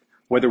sheep.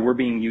 Whether we're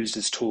being used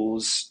as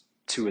tools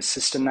to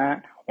assist in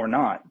that or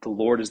not, the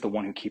Lord is the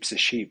one who keeps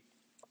his sheep.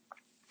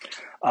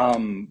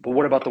 But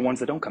what about the ones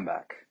that don't come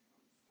back?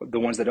 The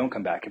ones that don't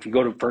come back. If you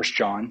go to 1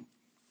 John,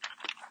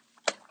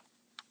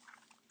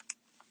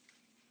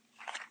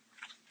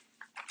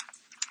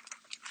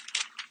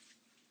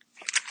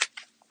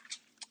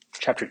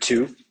 chapter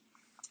 2.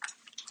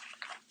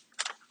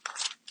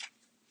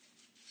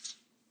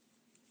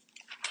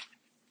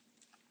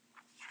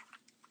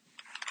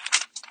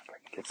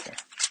 Gets there.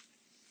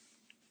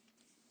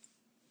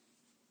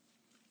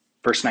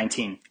 Verse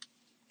 19.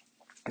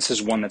 This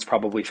is one that's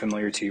probably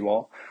familiar to you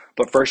all.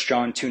 But 1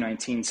 John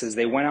 2:19 says,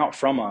 "They went out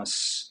from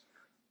us,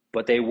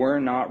 but they were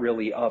not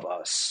really of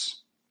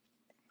us.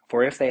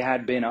 For if they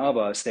had been of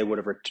us, they would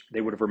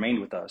have remained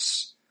with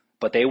us.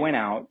 But they went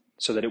out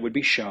so that it would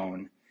be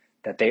shown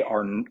that they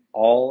are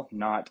all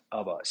not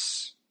of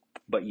us.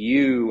 But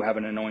you have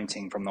an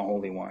anointing from the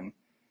Holy One,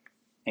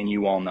 and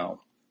you all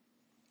know."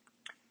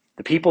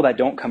 The people that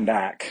don't come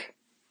back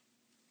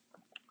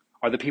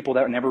are the people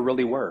that never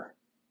really were.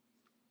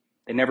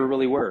 They never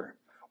really were.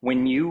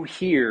 When you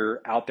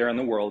hear out there in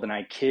the world,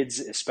 and kids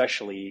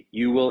especially,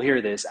 you will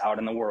hear this out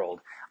in the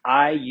world,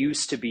 "I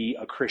used to be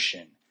a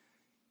Christian,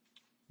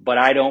 but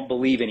I don't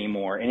believe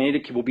anymore." And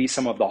it will be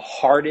some of the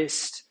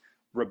hardest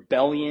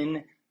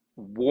rebellion,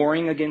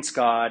 warring against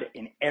God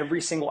in every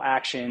single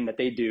action that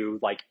they do,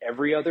 like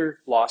every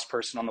other lost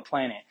person on the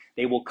planet.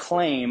 They will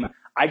claim,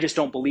 "I just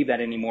don't believe that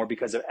anymore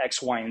because of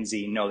X, Y, and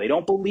Z." No, they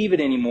don't believe it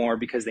anymore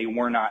because they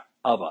were not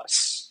of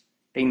us.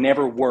 They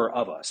never were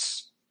of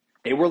us.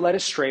 They were led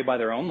astray by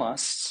their own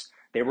lusts.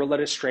 They were led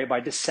astray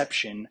by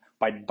deception,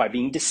 by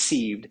being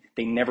deceived.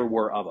 They never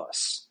were of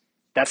us.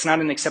 That's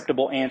not an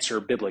acceptable answer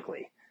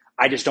biblically.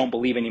 "I just don't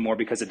believe anymore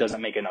because it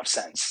doesn't make enough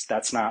sense."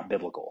 That's not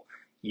biblical.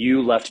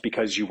 You left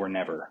because you were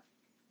never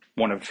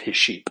one of his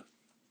sheep.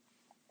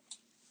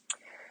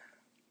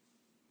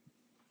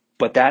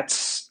 But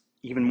that's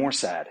even more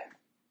sad.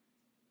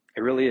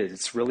 It really is.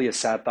 It's really a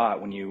sad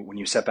thought when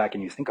you step back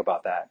and you think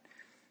about that.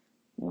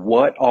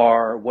 What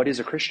is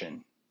a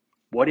Christian?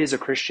 What is a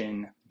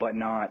Christian but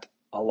not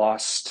a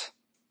lost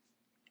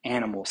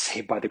animal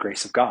saved by the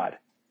grace of God?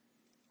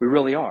 We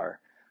really are.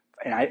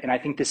 And I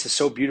think this is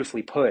so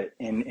beautifully put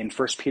in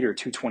 1 Peter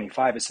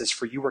 2:25. It says,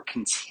 "For you were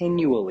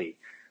continually,"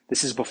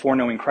 this is before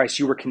knowing Christ,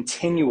 "you were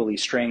continually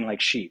straying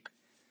like sheep.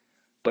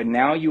 But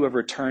now you have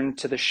returned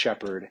to the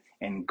shepherd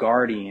and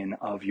guardian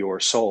of your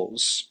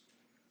souls."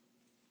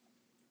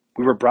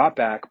 We were brought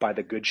back by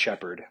the good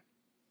shepherd,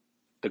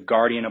 the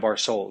guardian of our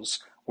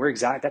souls.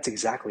 That's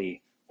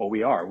exactly what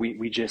we are.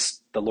 The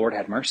Lord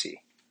had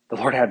mercy. The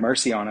Lord had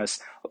mercy on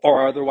us,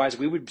 or otherwise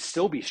we would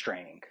still be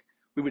straying.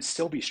 We would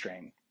still be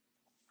straying.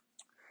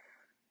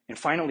 And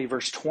finally,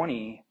 verse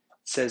 20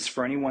 says,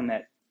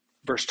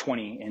 verse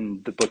 20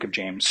 in the book of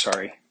James,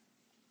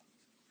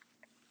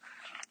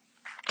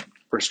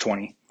 verse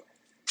 20.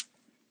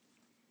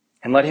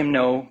 "And let him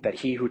know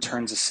that he who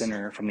turns a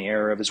sinner from the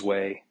error of his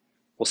way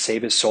will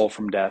save his soul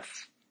from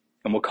death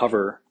and will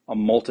cover a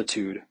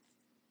multitude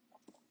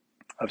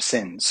of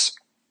sins."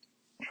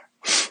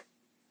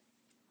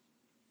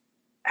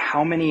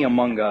 How many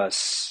among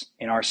us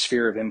in our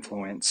sphere of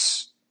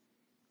influence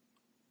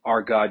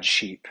are God's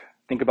sheep?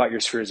 Think about your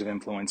spheres of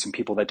influence and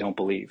people that don't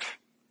believe.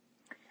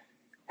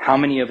 How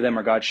many of them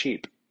are God's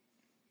sheep?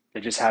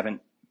 They just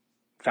haven't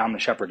found the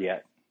shepherd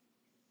yet.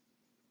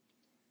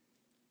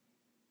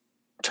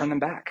 Turn them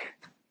back.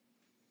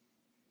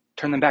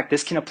 Turn them back.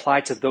 This can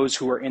apply to those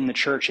who are in the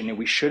church, and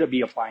we should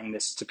be applying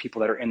this to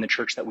people that are in the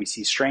church that we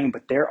see straying,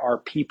 but there are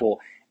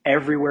people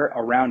everywhere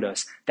around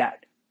us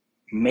that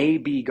may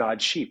be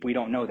God's sheep. We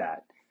don't know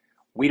that.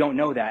 We don't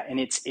know that. And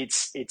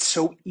it's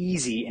so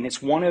easy. And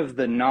it's one of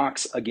the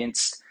knocks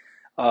against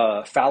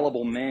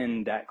fallible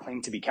men that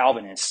claim to be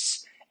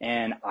Calvinists.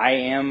 And I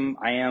am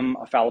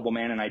a fallible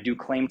man, and I do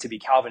claim to be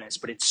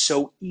Calvinist, but it's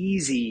so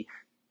easy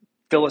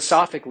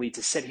philosophically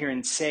to sit here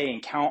and say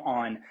and count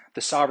on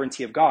the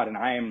sovereignty of God. And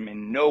I am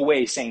in no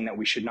way saying that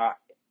we should not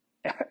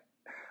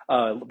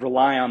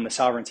rely on the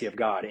sovereignty of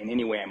God. In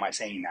any way am I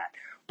saying that.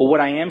 But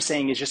what I am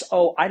saying is just,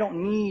 I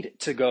don't need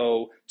to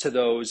go to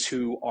those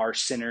who are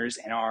sinners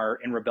and are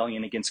in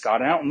rebellion against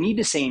God. And I don't need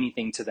to say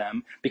anything to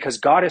them because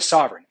God is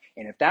sovereign.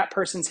 And if that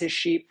person's his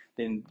sheep,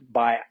 then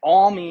by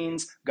all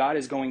means, God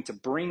is going to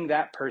bring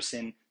that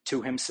person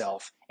to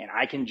himself. And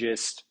I can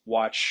just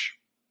watch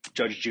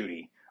Judge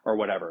Judy or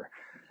whatever.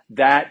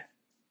 That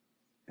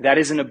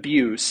is an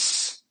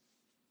abuse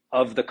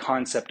of the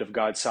concept of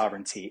God's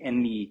sovereignty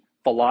and the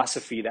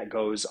philosophy that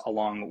goes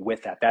along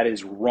with that. That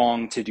is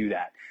wrong to do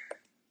that.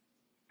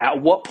 At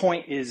what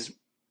point is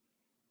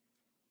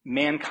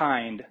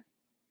mankind,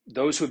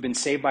 those who have been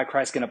saved by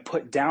Christ, going to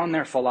put down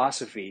their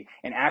philosophy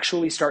and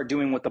actually start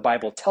doing what the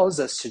Bible tells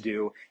us to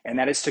do, and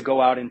that is to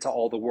go out into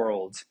all the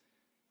world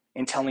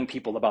and telling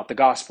people about the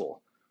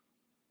gospel?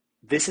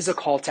 This is a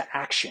call to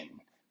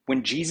action.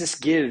 When Jesus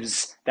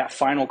gives that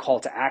final call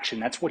to action,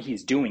 that's what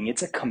he's doing.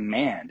 It's a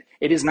command.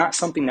 It is not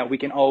something that we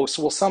can,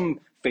 some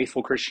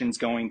faithful Christian's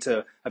going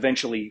to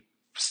eventually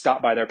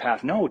stop by their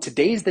path. No,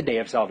 today's the day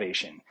of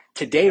salvation.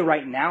 Today,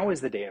 right now,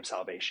 is the day of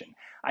salvation.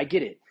 I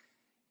get it.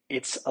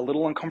 It's a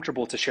little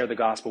uncomfortable to share the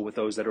gospel with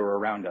those that are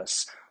around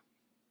us,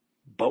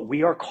 but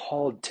we are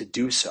called to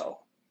do so.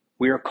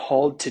 We are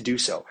called to do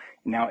so.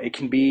 Now, it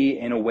can be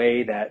in a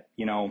way that,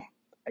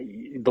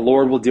 the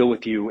Lord will deal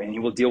with you and he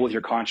will deal with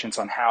your conscience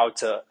on how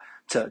to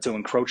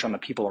encroach on the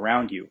people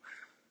around you.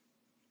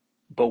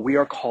 But we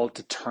are called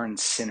to turn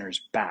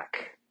sinners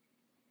back.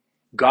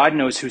 God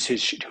knows who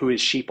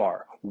his sheep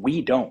are.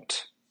 We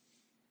don't.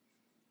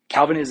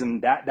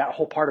 Calvinism, that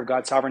whole part of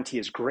God's sovereignty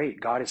is great.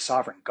 God is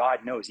sovereign.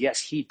 God knows. Yes,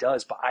 he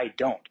does, but I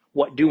don't.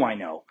 What do I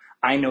know?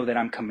 I know that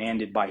I'm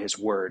commanded by his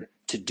word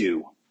to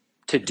do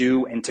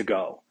and to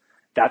go.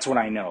 That's what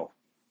I know.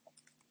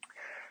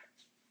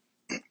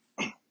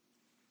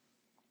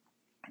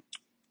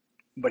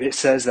 But it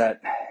says that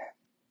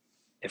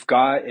if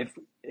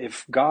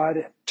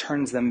God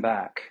turns them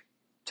back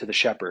to the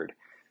shepherd,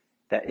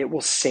 that it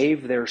will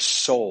save their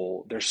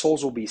soul. Their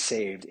souls will be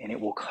saved, and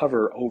it will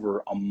cover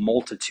over a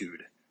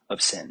multitude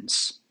of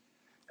sins.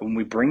 And when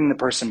we bring the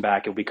person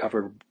back, it will be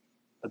covered.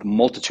 The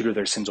multitude of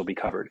their sins will be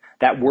covered.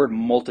 That word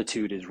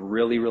multitude is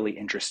really, really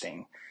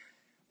interesting.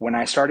 When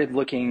I started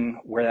looking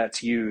where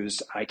that's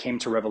used, I came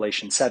to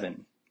Revelation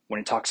 7,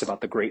 when it talks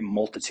about the great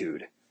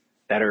multitude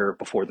that are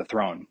before the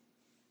throne.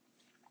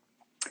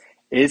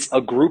 It's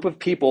a group of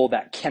people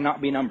that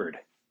cannot be numbered.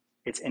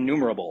 It's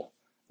innumerable.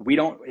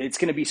 It's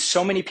going to be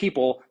so many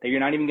people that you're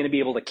not even going to be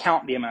able to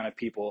count the amount of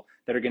people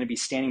that are going to be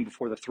standing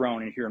before the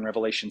throne and here in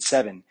Revelation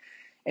 7.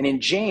 And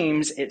in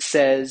James, it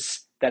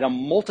says that a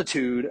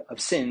multitude of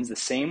sins, the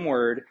same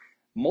word,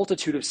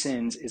 multitude of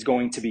sins, is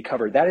going to be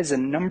covered. That is a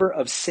number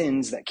of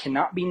sins that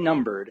cannot be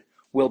numbered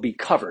will be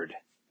covered.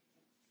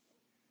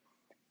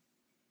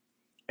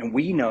 And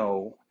we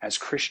know as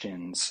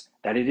Christians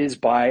that it is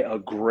by a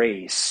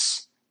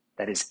grace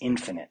that is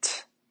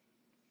infinite.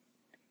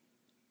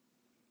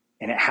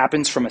 And it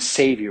happens from a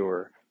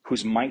Savior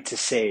whose might to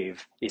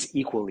save is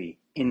equally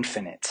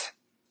infinite.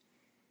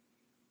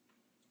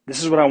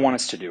 This is what I want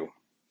us to do.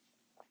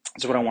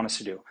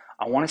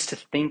 I want us to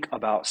think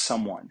about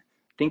someone.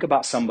 Think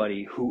about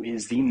somebody who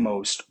is the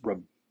most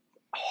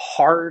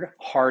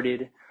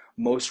hard-hearted,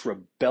 most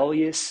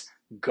rebellious,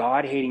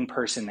 God-hating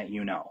person that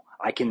you know.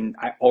 I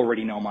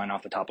already know mine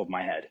off the top of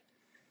my head.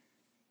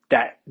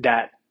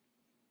 That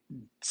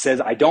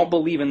says, I don't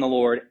believe in the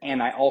Lord,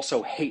 and I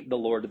also hate the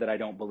Lord that I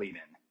don't believe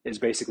in, is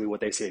basically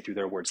what they say through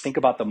their words. Think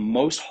about the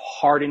most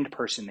hardened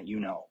person that you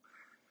know.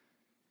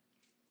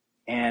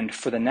 And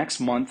for the next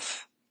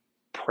month,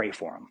 pray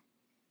for them.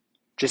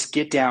 Just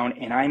get down,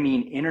 and I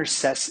mean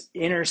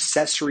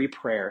intercessory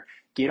prayer.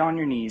 Get on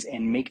your knees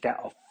and make that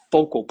a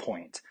focal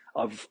point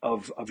of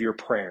your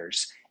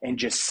prayers, and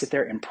just sit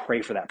there and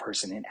pray for that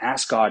person and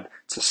ask God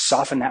to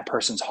soften that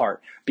person's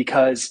heart.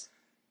 Because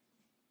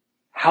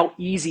how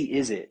easy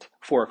is it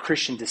for a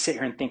Christian to sit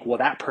here and think, well,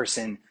 that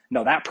person,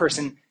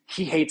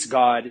 he hates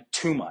God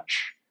too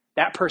much.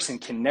 That person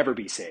can never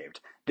be saved.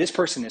 This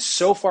person is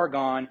so far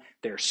gone.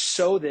 They're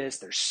so this,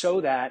 they're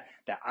so that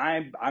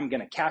I'm going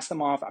to cast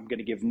them off. I'm going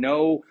to give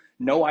no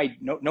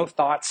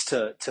thoughts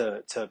to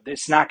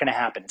it's not going to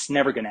happen. It's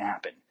never going to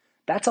happen.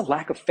 That's a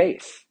lack of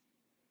faith.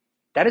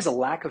 That is a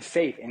lack of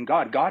faith in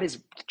God.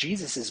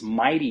 Jesus is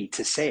mighty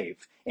to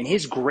save, and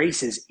his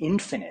grace is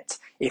infinite.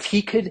 If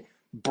he could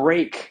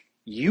break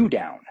you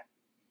down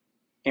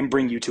and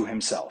bring you to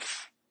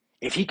himself,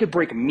 if he could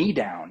break me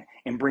down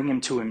and bring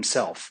him to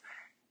himself,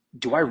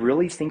 do I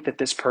really think that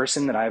this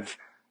person that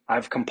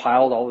I've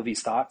compiled all of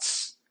these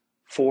thoughts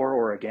for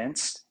or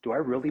against, do I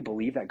really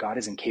believe that God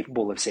is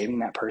incapable of saving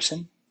that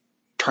person?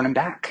 Turn him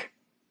back.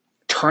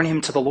 Turn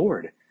him to the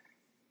Lord.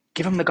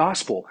 Give him the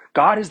gospel.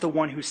 God is the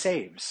one who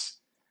saves.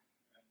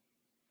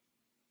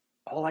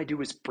 All I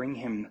do is bring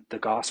him the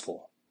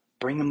gospel.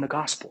 Bring him the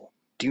gospel.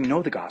 Do you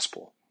know the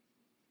gospel?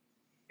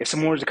 If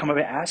someone were to come up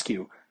and ask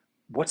you,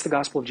 what's the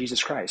gospel of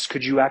Jesus Christ?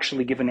 Could you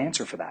actually give an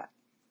answer for that?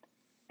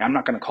 And I'm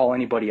not going to call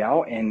anybody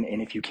out, and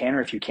if you can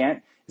or if you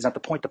can't, is not the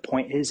point. The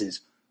point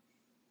is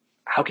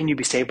how can you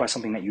be saved by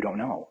something that you don't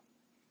know?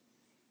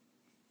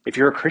 If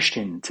you're a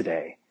Christian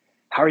today,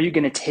 how are you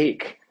going to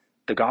take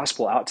the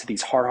gospel out to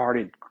these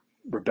hard-hearted,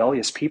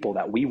 rebellious people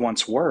that we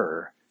once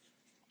were,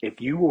 if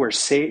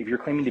you're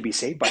claiming to be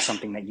saved by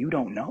something that you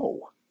don't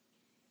know?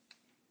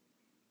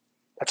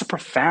 That's a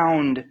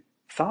profound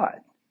thought.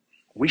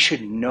 We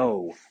should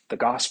know the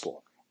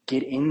gospel.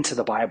 Get into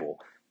the Bible.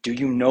 Do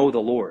you know the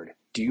Lord?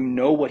 Do you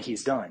know what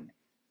he's done?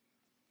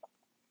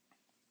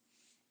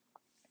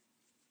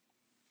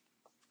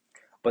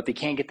 But they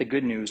can't get the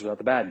good news without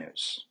the bad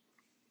news.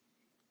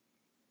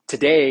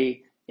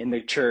 Today in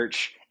the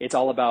church, it's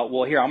all about,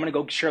 well, here, I'm going to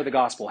go share the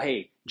gospel.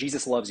 Hey,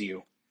 Jesus loves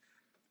you.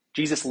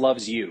 Jesus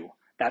loves you.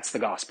 That's the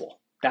gospel.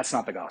 That's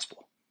not the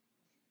gospel.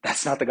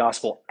 That's not the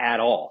gospel at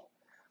all.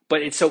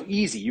 But it's so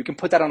easy. You can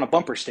put that on a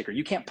bumper sticker.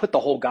 You can't put the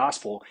whole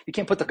gospel. You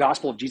can't put the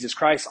gospel of Jesus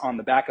Christ on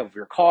the back of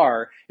your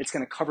car. It's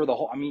going to cover the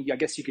whole. I mean, I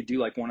guess you could do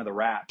like one of the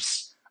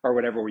wraps or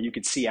whatever where you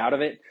could see out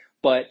of it.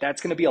 But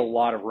that's going to be a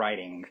lot of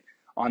writing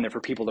on there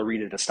for people to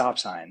read at a stop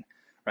sign,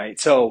 right?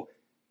 So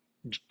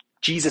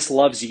Jesus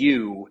loves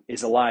you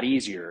is a lot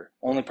easier.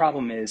 Only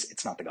problem is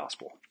it's not the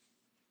gospel.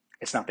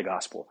 It's not the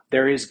gospel.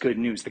 There is good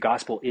news. The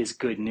gospel is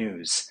good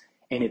news.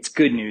 And it's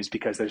good news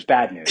because there's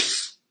bad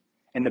news.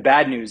 And the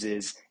bad news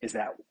is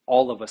that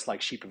all of us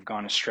like sheep have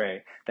gone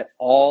astray, that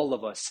all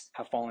of us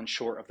have fallen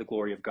short of the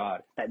glory of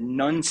God, that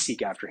none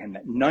seek after him,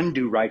 that none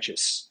do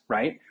righteous,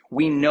 right?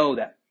 We know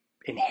that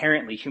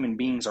inherently human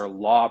beings are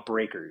law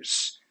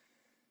breakers.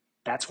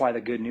 That's why the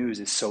good news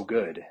is so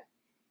good,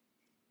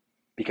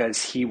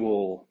 because he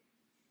will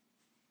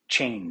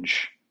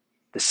change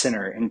the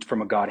sinner and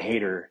from a God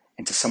hater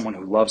into someone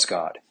who loves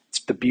God. It's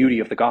the beauty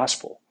of the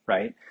gospel,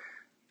 right?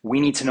 We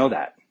need to know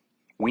that.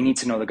 We need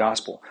to know the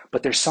gospel.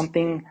 But there's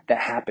something that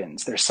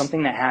happens. There's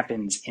something that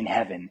happens in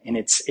heaven. And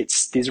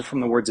it's these are from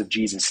the words of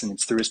Jesus, and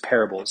it's through his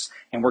parables.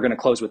 And we're going to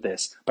close with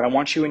this. But I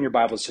want you in your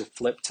Bibles to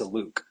flip to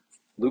Luke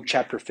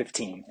chapter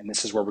 15, and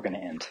this is where we're going to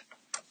end.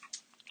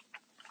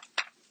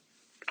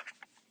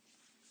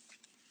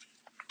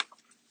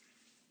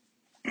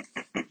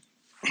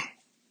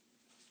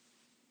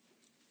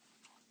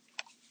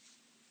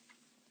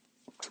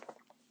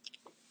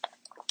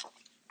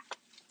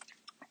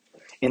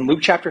 In Luke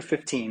chapter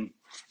 15,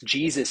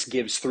 Jesus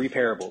gives 3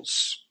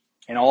 parables,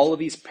 and all of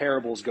these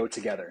parables go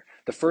together.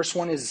 The first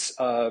one is,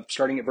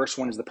 starting at verse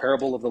 1, is the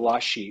parable of the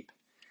lost sheep.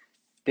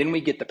 Then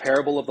we get the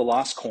parable of the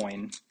lost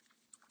coin,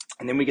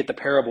 and then we get the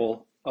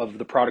parable of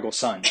the prodigal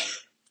son.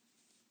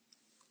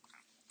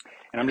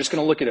 And I'm just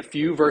going to look at a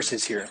few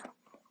verses here.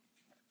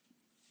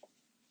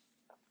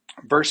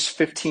 Verse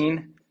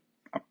 15,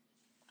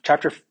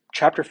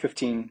 chapter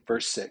 15,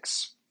 verse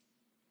 6.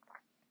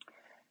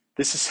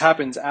 This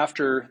happens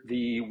after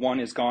the one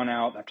is gone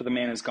out, after the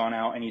man has gone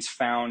out and he's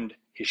found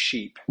his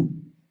sheep.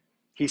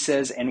 He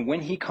says, and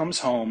when he comes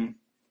home,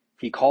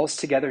 he calls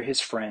together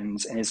his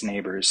friends and his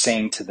neighbors,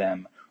 saying to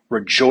them,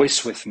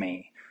 rejoice with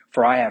me,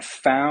 for I have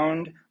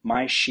found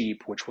my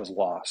sheep which was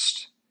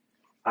lost.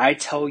 I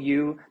tell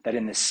you that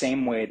in the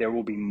same way there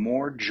will be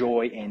more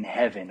joy in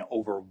heaven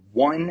over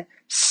one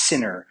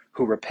sinner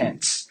who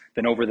repents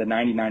than over the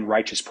 99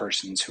 righteous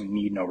persons who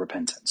need no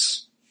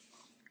repentance.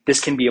 This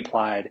can be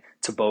applied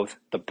to both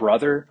the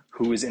brother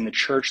who is in the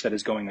church that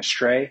is going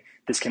astray.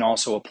 This can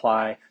also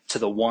apply to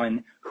the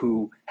one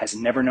who has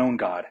never known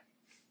God,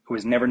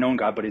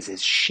 but is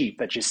his sheep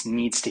that just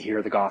needs to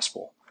hear the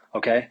gospel.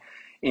 Okay?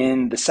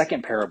 In the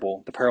second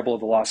parable, the parable of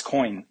the lost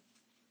coin,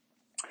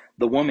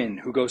 the woman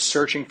who goes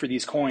searching for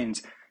this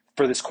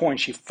coin,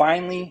 she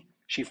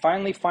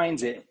finally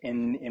finds it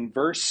in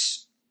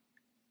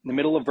the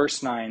middle of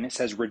verse 9. It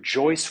says,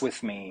 rejoice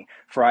with me,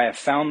 for I have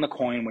found the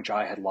coin which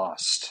I had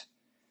lost.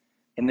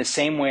 In the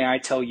same way, I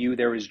tell you,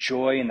 there is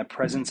joy in the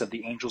presence of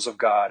the angels of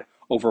God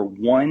over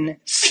one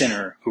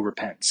sinner who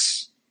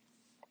repents.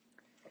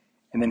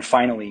 And then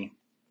finally,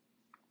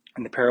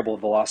 in the parable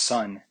of the lost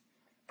son,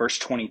 verse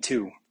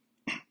 22,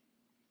 it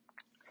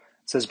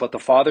says, but the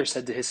father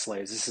said to his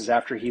slaves, this is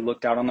after he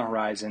looked out on the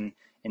horizon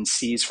and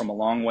sees from a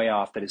long way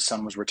off that his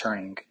son was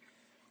returning.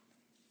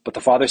 But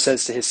the father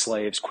says to his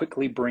slaves,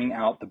 quickly bring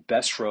out the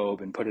best robe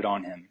and put it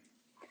on him,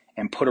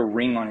 and put a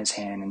ring on his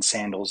hand and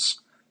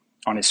sandals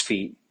on his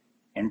feet.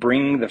 And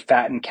bring the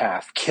fattened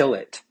calf, kill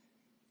it.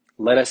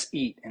 Let us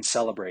eat and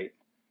celebrate.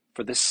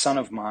 For this son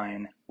of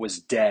mine was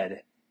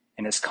dead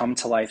and has come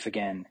to life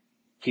again.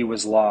 He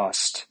was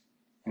lost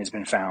and has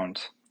been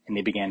found. And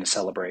they began to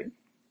celebrate.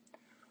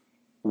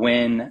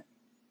 When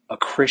a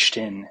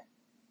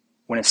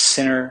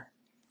sinner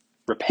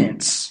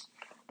repents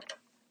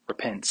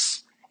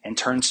and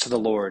turns to the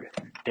Lord,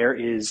 there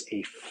is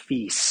a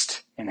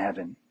feast in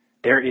heaven.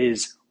 There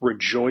is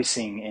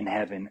rejoicing in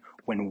heaven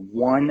when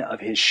one of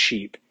his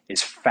sheep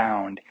is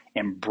found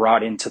and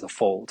brought into the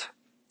fold.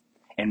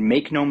 And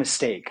make no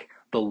mistake,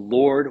 the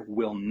Lord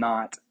will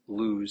not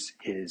lose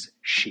his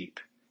sheep.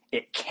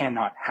 It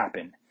cannot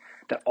happen.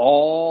 That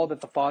all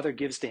that the Father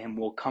gives to him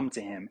will come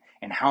to him.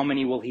 And how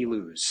many will he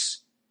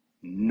lose?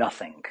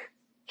 Nothing.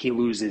 He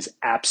loses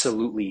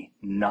absolutely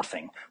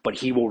nothing, but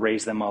he will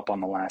raise them up on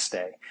the last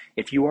day.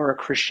 If you are a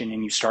Christian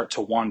and you start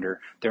to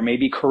wander, there may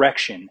be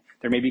correction.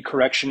 There may be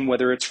correction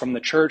whether it's from the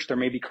church. There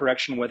may be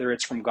correction whether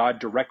it's from God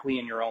directly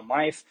in your own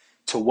life.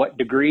 To what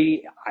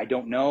degree, I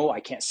don't know. I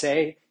can't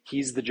say.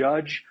 He's the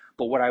judge.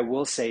 But what I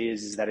will say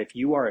is that if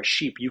you are a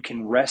sheep, you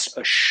can rest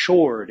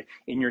assured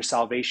in your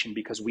salvation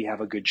because we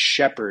have a good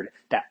shepherd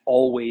that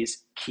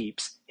always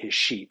keeps his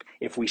sheep.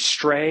 If we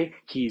stray,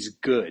 he's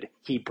good.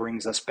 He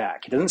brings us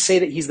back. It doesn't say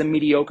that he's the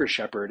mediocre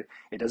shepherd.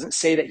 It doesn't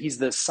say that he's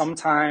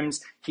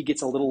sometimes he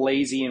gets a little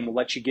lazy and will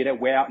let you get it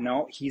way out.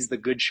 No, he's the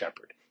good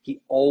shepherd.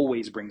 He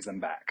always brings them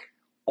back.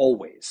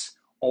 Always,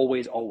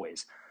 always,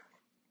 always.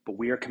 But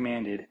we are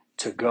commanded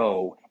to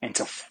go and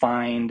to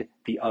find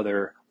the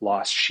other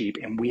lost sheep.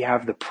 And we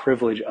have the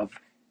privilege of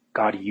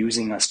God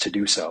using us to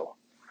do so.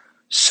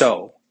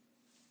 So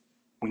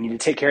we need to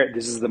take care.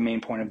 This is the main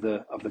point of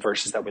the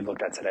verses that we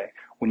looked at today.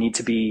 We need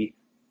to be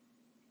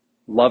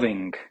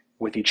loving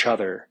with each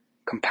other,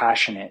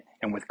 compassionate,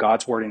 and with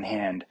God's word in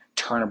hand,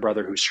 turn a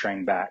brother who's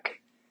straying back.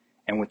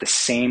 And with the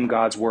same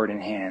God's word in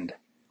hand,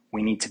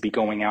 we need to be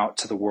going out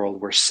to the world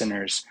where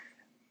sinners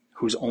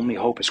whose only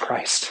hope is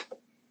Christ.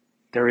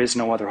 There is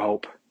no other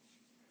hope.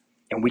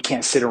 And we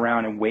can't sit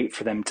around and wait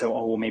for them to,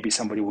 well, maybe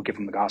somebody will give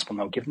them the gospel.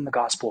 No, give them the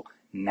gospel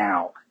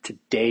now.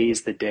 Today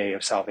is the day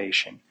of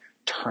salvation.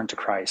 Turn to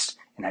Christ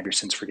and have your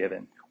sins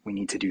forgiven. We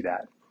need to do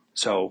that.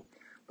 So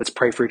let's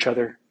pray for each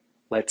other.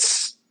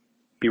 Let's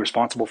be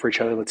responsible for each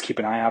other. Let's keep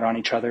an eye out on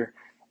each other.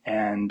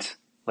 And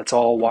let's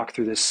all walk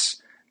through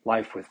this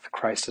life with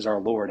Christ as our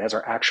Lord, as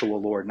our actual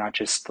Lord, not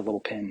just the little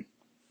pin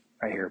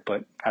right here,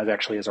 but as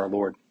actually as our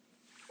Lord.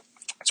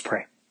 Let's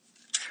pray.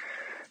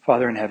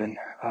 Father in heaven,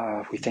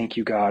 we thank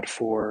you, God,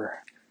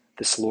 for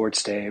this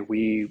Lord's Day.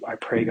 I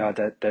pray, God,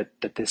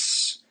 that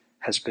this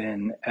has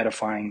been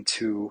edifying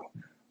to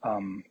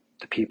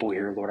the people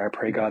here, Lord. I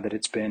pray, God, that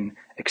it's been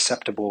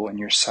acceptable in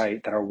your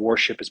sight, that our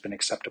worship has been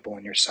acceptable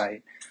in your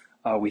sight.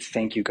 We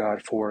thank you,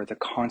 God, for the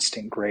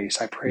constant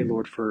grace. I pray,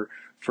 Lord, for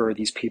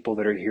these people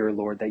that are here,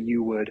 Lord, that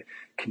you would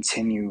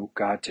continue,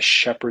 God, to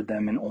shepherd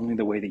them in only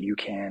the way that you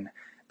can,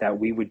 that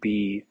we would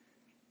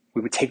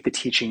take the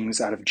teachings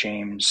out of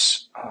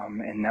James,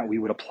 and that we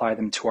would apply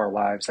them to our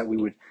lives, that we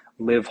would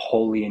live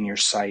holy in your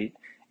sight,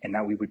 and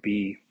that we would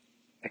be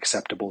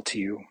acceptable to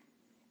you.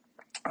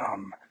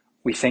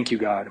 We thank you,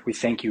 God. We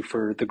thank you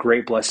for the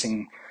great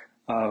blessing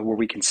where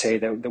we can say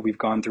that we've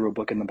gone through a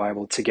book in the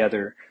Bible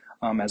together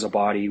as a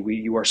body.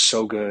 You are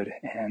so good,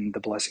 and the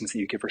blessings that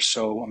you give are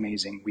so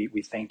amazing.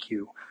 We thank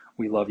you.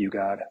 We love you,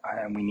 God,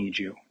 and we need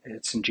you.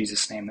 It's in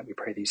Jesus' name that we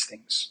pray these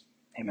things.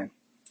 Amen.